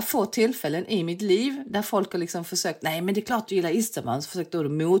några få tillfällen i mitt liv där folk har liksom försökt, nej men det är klart du gillar isterband, så försökt då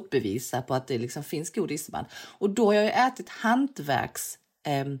motbevisa på att det liksom finns god isterband. Och då har jag ju ätit hantverks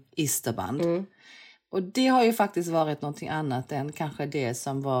isterband. Och det har ju faktiskt varit någonting annat än kanske det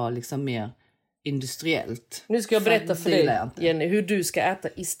som var liksom mer industriellt. Nu ska jag berätta för dig, Jenny, hur du ska äta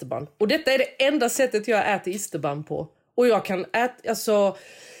isterband. Och detta är det enda sättet jag äter isterband på. Och jag kan äta, alltså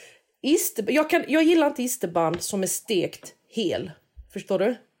jag gillar inte isterband som är stekt hel. Förstår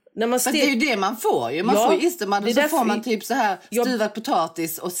du? När man det är ju det man får ju. Man får ju isterband och så får man typ så här stuvad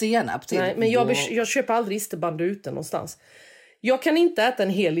potatis och senap till. Nej, men jag köper aldrig isterband ute någonstans. Jag kan inte äta en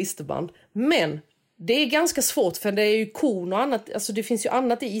hel isterband, men det är ganska svårt för det är ju korn och annat. Alltså det finns ju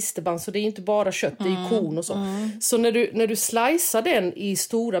annat i isterband, så det är inte bara kött, det är ju korn och så. Så när du slicear den i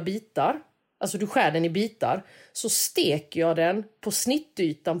stora bitar, alltså du skär den i bitar, så steker jag den på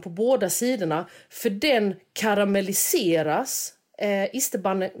snittytan på båda sidorna. För den karamelliseras,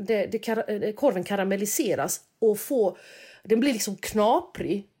 korven karamelliseras och den blir liksom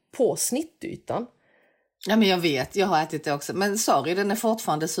knaprig på snittytan. Ja, men jag vet, jag har ätit det också. Men sorry, den är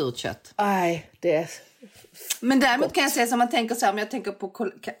fortfarande surt kött. Nej, det är... Men däremot kan jag säga, som man tänker så här, om jag tänker på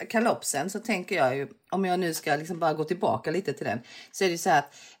kalopsen, så tänker jag ju, om jag nu ska liksom bara gå tillbaka lite till den, så är det så här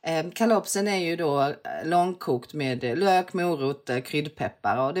att kalopsen är ju då långkokt med lök, morot,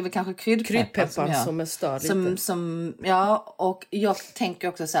 kryddpeppar, och det är väl kanske kryddpeppar som är störd lite. Ja, och jag tänker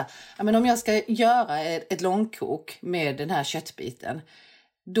också så här, men om jag ska göra ett långkok med den här köttbiten,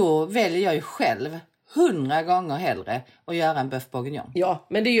 då väljer jag ju själv 100 gånger hellre att göra en bœuf bourguignon. Ja,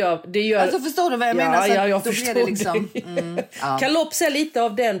 men det gör... Alltså förstår du vad jag menar? Ja, jag då förstår blir det liksom, Kalops är lite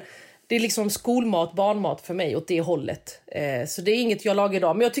av den... Det är liksom skolmat, barnmat för mig åt det hållet. Så det är inget jag lagar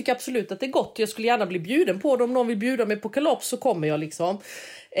idag. Men jag tycker absolut att det är gott. Jag skulle gärna bli bjuden på det. Om någon vill bjuda mig på kalops så kommer jag liksom.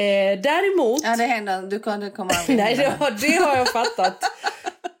 Däremot... Ja, det händer. Du kunde komma av. Nej, det har jag fattat.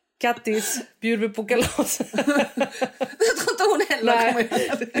 Kattis, bjud mig på kalas. Jag tror inte hon heller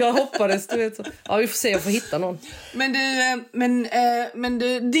kommer. Jag hoppades, du vet så. Ja, vi får se, jag får hitta någon. Men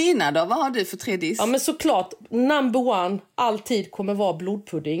du, dina då? Vad har du för 3 diss? Ja, men såklart, number 1 alltid kommer vara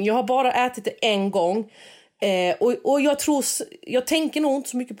blodpudding. Jag har bara ätit det en gång. Och jag tänker nog inte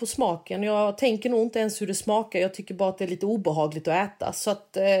så mycket på smaken. Jag tänker nog inte ens hur det smakar. Jag tycker bara att det är lite obehagligt att äta.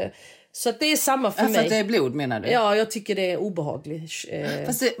 Så att det är samma för mig. För att det är blod, menar du? Ja, jag tycker det är obehagligt.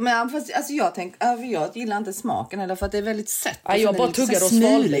 Fast alltså jag gillar inte smaken, eller för att det är väldigt sött. Ja, jag bara tuggar och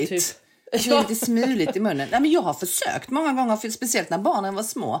svalde typ. Det är lite smuligt i munnen. Nej, men jag har försökt många gånger, speciellt när barnen var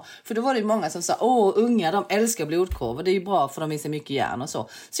små. För då var det ju många som sa, unga, de älskar blodkorv. Och det är ju bra för de finns så mycket järn och så.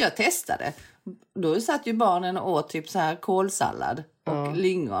 Så jag testade. Då satt ju barnen och åt typ så här kålsallad och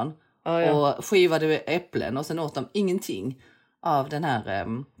lingon. Och skivade äpplen, och sen åt de ingenting av den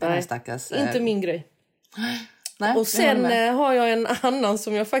här stackars... Inte min grej. Nej, och sen har jag en annan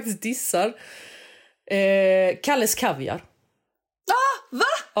som jag faktiskt dissar. Kalles kaviar. Va?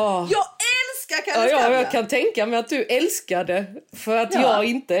 Jag älskar Kalles kaviar. Jag kan tänka mig att du älskar det. För att jag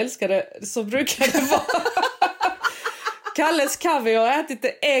inte älskar det, så brukar det vara. Kalles kaviar, jag har ätit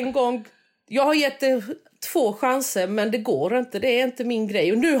det en gång. Jag har gett det 2 chanser, men det går inte. Det är inte min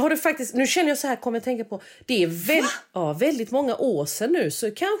grej. Och nu har det faktiskt, nu känner jag så här, kommer jag tänka på, det är väldigt många år sedan nu,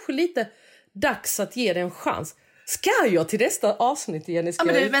 så kanske lite dags att ge det en chans. Ska jag till nästa avsnitt, Jenny? Ja,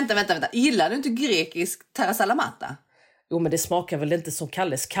 men du, vänta. Gillar du inte grekisk terra salamata? Jo, men det smakar väl inte som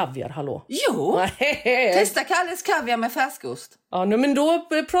Kalles kaviar, hallå? Jo, testa Kalles kaviar med färskost. Ja, men då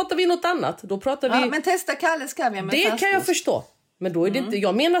pratar vi något annat. Då pratar vi... Ja, men testa Kalles kaviar med färskost. Det kan jag förstå. Men då är det inte...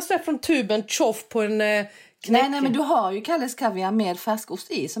 Jag menar så här från tuben, tjoff på en knäcke. Nej, men du har ju Kalles kaviar med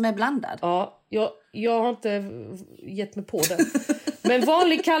färskost i, som är blandad. Ja, jag har inte gett mig på det. Men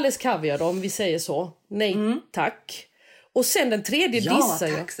vanlig Kalles kaviar då, om vi säger så. Nej, tack. Och sen den tredje dissar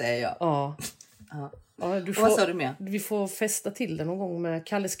jag. Ja, tack säger jag. Ja. Vad sa du mer? Vi får festa till det någon gång med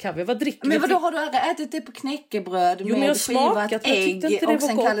Kalles kaviar. Vad dricker men vadå, har du aldrig ätit det på knäckebröd med skivat ägg och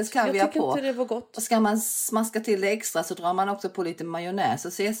sen Kalles kaviar på? Jag tyckte inte det var gott. Och ska man smaska till det extra så drar man också på lite majonnäs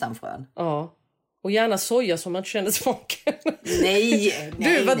och sesamfrön. Ja. Och gärna soja som man känner smaken. Nej.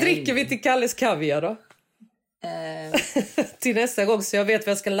 Du, vad dricker vi till Kalles kaviar då? Till nästa gång, så jag vet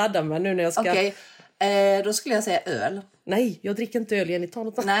vad jag ska ladda med nu när jag ska... Okej. Då skulle jag säga öl. Nej, jag dricker inte öl, Jenny. Ta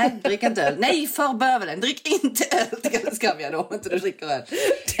något annat. Nej, drick inte öl. Nej, för bövelen. Drick inte öl till Kalles kaviar då, om inte du dricker öl.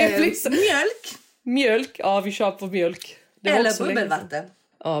 Mjölk. Mjölk, ja, vi kör på mjölk. Eller bubbelvatten.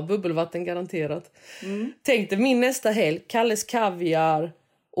 Ja, bubbelvatten garanterat. Tänkte min nästa helg, Kalles kaviar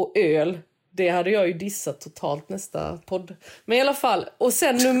och öl. Det hade jag ju dissat totalt nästa podd. Men i alla fall, och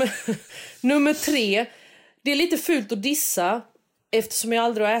sen nummer 3. Det är lite fult att dissa eftersom jag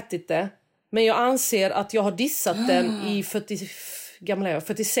aldrig har ätit det. Men jag anser att jag har dissat den i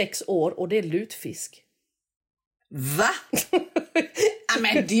 46 år, och det är lutfisk. Va?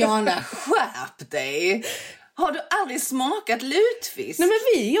 Men Diana, skärp dig! Har du aldrig smakat lutfisk? Nej, men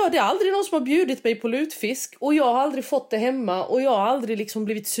det är aldrig någon som har bjudit mig på lutfisk. Och jag har aldrig fått det hemma. Och jag har aldrig liksom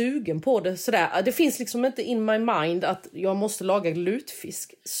blivit sugen på det. Sådär. Det finns liksom inte in my mind att jag måste laga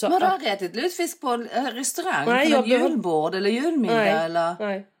lutfisk. Så men har du ätit lutfisk på restaurang? Nej, på julbord eller julmiddag? Nej, eller?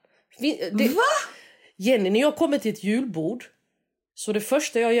 Nej. Va? Jenny, när jag kommer till ett julbord, så det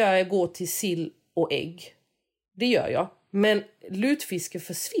första jag gör är att gå till sill och ägg. Det gör jag. Men lutfisken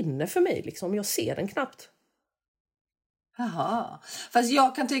försvinner för mig. Liksom. Jag ser den knappt. Jaha. Fast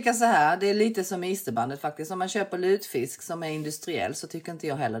jag kan tycka så här, det är lite som isterbandet faktiskt. Om man köper lutfisk som är industriell så tycker inte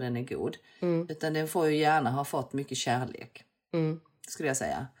jag heller den är god. Utan den får ju gärna ha fått mycket kärlek. Skulle jag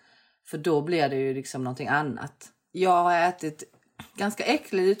säga. För då blir det ju liksom någonting annat. Jag har ätit ganska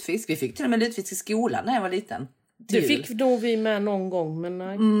äcklig lutfisk. Vi fick till och med lutfisk i skolan när jag var liten. Det fick då vi med någon gång, men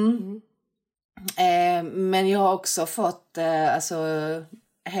nej. Men jag har också fått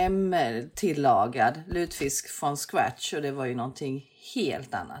hemtillagad lutfisk från scratch, och det var ju någonting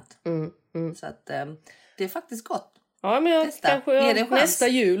helt annat. Så att det är faktiskt gott. Ja, men nästa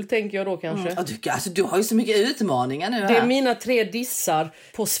jul tänker jag då kanske. Du har ju så mycket utmaningar nu här. Det är mina 3 dissar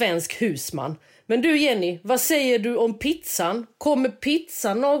på svensk husman. Men du, Jenny, vad säger du om pizzan? Kommer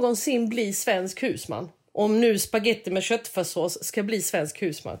pizzan någonsin bli svensk husman? Om nu spaghetti med köttfärssås ska bli svensk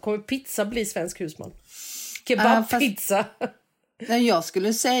husman. Kommer pizza bli svensk husman? Kebabpizza. Jag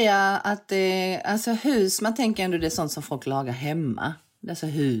skulle säga att alltså husman tänker ändå det är sånt som folk lagar hemma. Alltså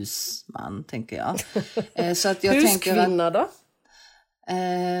husman tänker jag. Så att jag huskvinna då?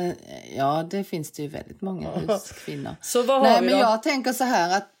 Ja, det finns det ju väldigt många huskvinnor. Så vad har vi då? Men jag tänker så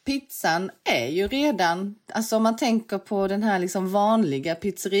här att pizzan är ju redan, alltså om man tänker på den här liksom vanliga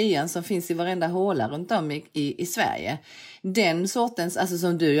pizzerian som finns i varenda håla runt om i Sverige. Den sortens, alltså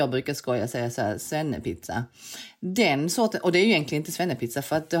som du och jag brukar skoja säga så här, svennepizza. Den sorten, och det är ju egentligen inte svennepizza,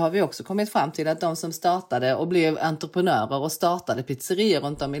 för att det har vi också kommit fram till att de som startade och blev entreprenörer och startade pizzerier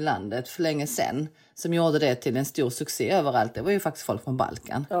runt om i landet för länge sedan, som gjorde det till en stor succé överallt, det var ju faktiskt folk från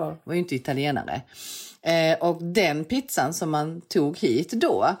Balkan. Ja. Det var ju inte italienare. Och den pizzan som man tog hit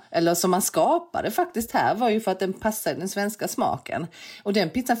då, eller som man skapade faktiskt här, var ju för att den passade den svenska smaken. Och den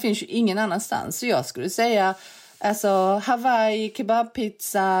pizzan finns ju ingen annanstans. Så jag skulle säga alltså Hawaii,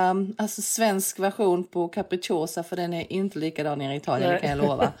 kebabpizza, alltså svensk version på capricciosa, för den är inte likadan nere i Italien, kan jag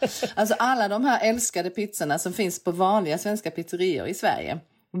lova. Alltså alla de här älskade pizzorna som finns på vanliga svenska pizzerior i Sverige.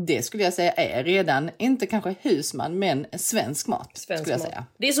 Det skulle jag säga är redan, inte kanske husman, men svensk mat. Skulle jag säga.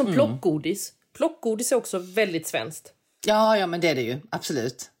 Det är som plockgodis. Plockgodis är också väldigt svenskt. Ja, men det är det ju.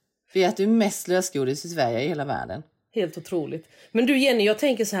 Absolut. Vi äter ju mest lösgodis i Sverige i hela världen. Helt otroligt. Men du, Jenny, jag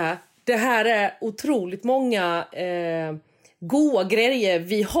tänker så här. Det här är otroligt många goda grejer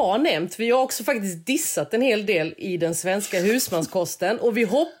vi har nämnt. Vi har också faktiskt dissat en hel del i den svenska husmanskosten. Och vi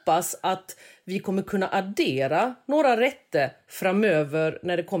hoppas att vi kommer kunna addera några rätter framöver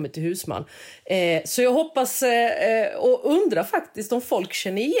när det kommer till husman. Så jag hoppas och undrar faktiskt om folk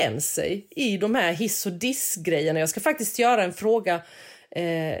känner igen sig i de här hiss- och diss-grejerna. Jag ska faktiskt göra en fråga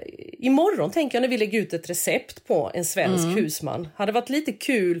imorgon, tänker jag, när vi lägger ut ett recept på en svensk husman. Hade varit lite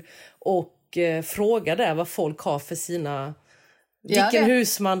kul och fråga där vad folk har för sina... Vilken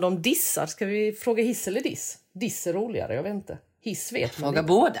husman de dissar. Ska vi fråga hiss eller diss? Diss är roligare, jag vet inte. Hiss vet man.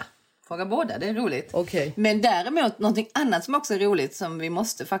 Fråga båda, det är roligt. Okay. Men däremot någonting annat som också är roligt som vi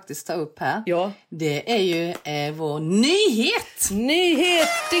måste faktiskt ta upp här. Ja. Det är ju vår nyhet. Nyhet!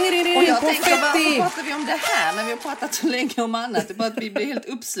 Ding, och jag tänker, varför pratar vi om det här när vi har pratat så länge om annat? Det är bara att vi blir helt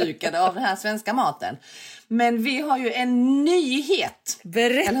uppslukade av den här svenska maten. Men vi har ju en nyhet.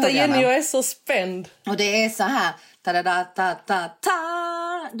 Berätta Jenny, jag är så spänd. Och det är så här.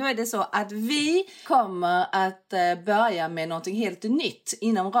 Då är det så att vi kommer att börja med någonting helt nytt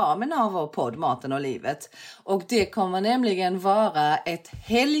inom ramen av vår podd Maten och livet. Och det kommer nämligen vara ett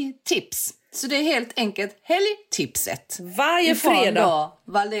helgtips. Så det är helt enkelt helgtipset. Varje fredag. Då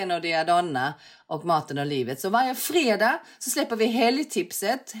Valdén och Diadonna och Maten och livet. Så varje fredag så släpper vi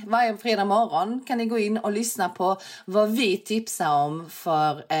helgtipset. Varje fredag morgon kan ni gå in och lyssna på vad vi tipsar om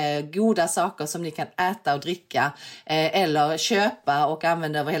för goda saker som ni kan äta och dricka. Eller köpa och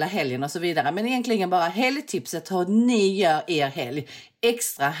använda över hela helgen och så vidare. Men egentligen bara helgtipset hur ni gör er helg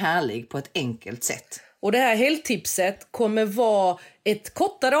extra härlig på ett enkelt sätt. Och det här helgtipset kommer vara ett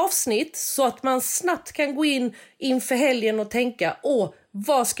kortare avsnitt så att man snabbt kan gå in inför helgen och tänka,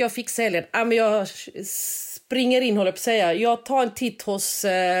 vad ska jag fixa helgen? Men jag springer in, håller på att säga. Jag tar en titt hos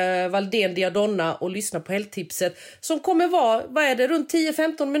Valdén Diadonna och lyssnar på helgtipset som kommer vara, runt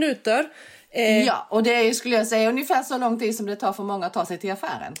 10-15 minuter. Ja, och det är, skulle jag säga, ungefär så lång tid som det tar för många att ta sig till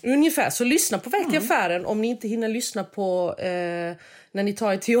affären. Ungefär, så lyssna på väg till affären om ni inte hinner lyssna på när ni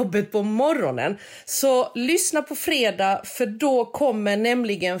tar er till jobbet på morgonen. Så lyssna på fredag, för då kommer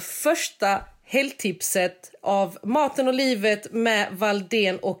nämligen första helgtipset av Maten och livet med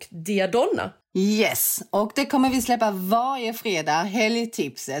Valdén och Diadonna. Yes, och det kommer vi släppa varje fredag,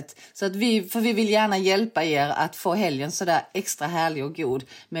 helgtipset. Så att vi vill gärna hjälpa er att få helgen sådär extra härlig och god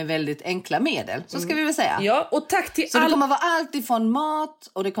med väldigt enkla medel. Så ska vi väl säga. Ja, och tack till Så det kommer vara allt ifrån mat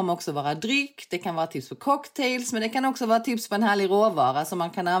och det kommer också vara dryck. Det kan vara tips på cocktails, men det kan också vara tips på en härlig råvara som man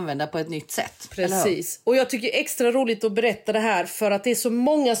kan använda på ett nytt sätt. Precis, och jag tycker extra roligt att berätta det här för att det är så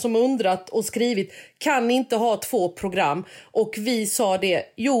många som undrat och skrivit, kan ni inte ha 2 program? Och vi sa det,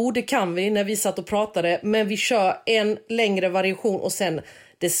 jo det kan vi när vi satt och pratade, men vi kör en längre variation och sen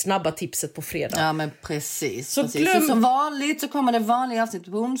det snabba tipset på fredag. Ja, men precis. Så Så som vanligt så kommer det vanliga avsnitt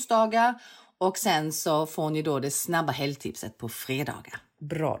på onsdagar och sen så får ni då det snabba helgtipset på fredagar.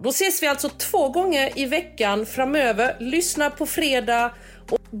 Bra, då ses vi alltså 2 gånger i veckan framöver. Lyssna på fredag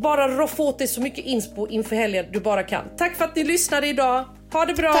och bara roffa åt dig så mycket inspo inför helgen du bara kan. Tack för att ni lyssnade idag. Ha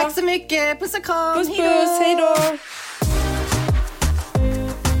det bra. Tack så mycket. Puss och kram. Puss, hej då.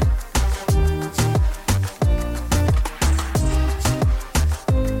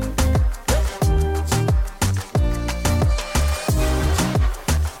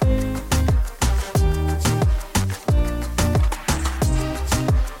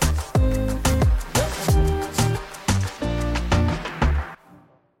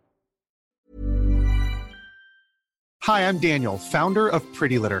 Hi, I'm Daniel, founder of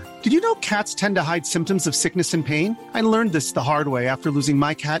Pretty Litter. Did you know cats tend to hide symptoms of sickness and pain? I learned this the hard way after losing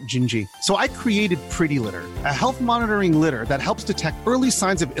my cat, Gingy. So I created Pretty Litter, a health monitoring litter that helps detect early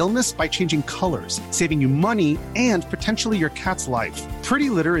signs of illness by changing colors, saving you money and potentially your cat's life. Pretty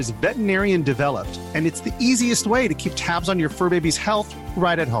Litter is veterinarian developed, and it's the easiest way to keep tabs on your fur baby's health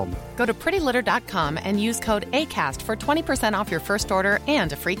right at home. Go to prettylitter.com and use code ACAST for 20% off your first order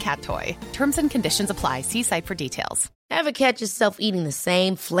and a free cat toy. Terms and conditions apply. See site for details. Ever catch yourself eating the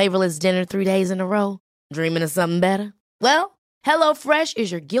same flavorless dinner 3 days in a row? Dreaming of something better? Well, HelloFresh is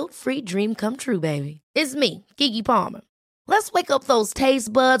your guilt-free dream come true, baby. It's me, Keke Palmer. Let's wake up those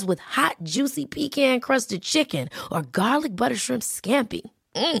taste buds with hot, juicy pecan-crusted chicken or garlic butter shrimp scampi.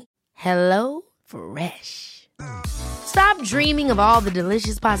 Hello Fresh. Stop dreaming of all the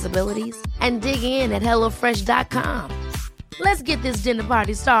delicious possibilities and dig in at HelloFresh.com. Let's get this dinner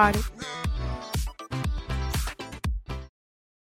party started.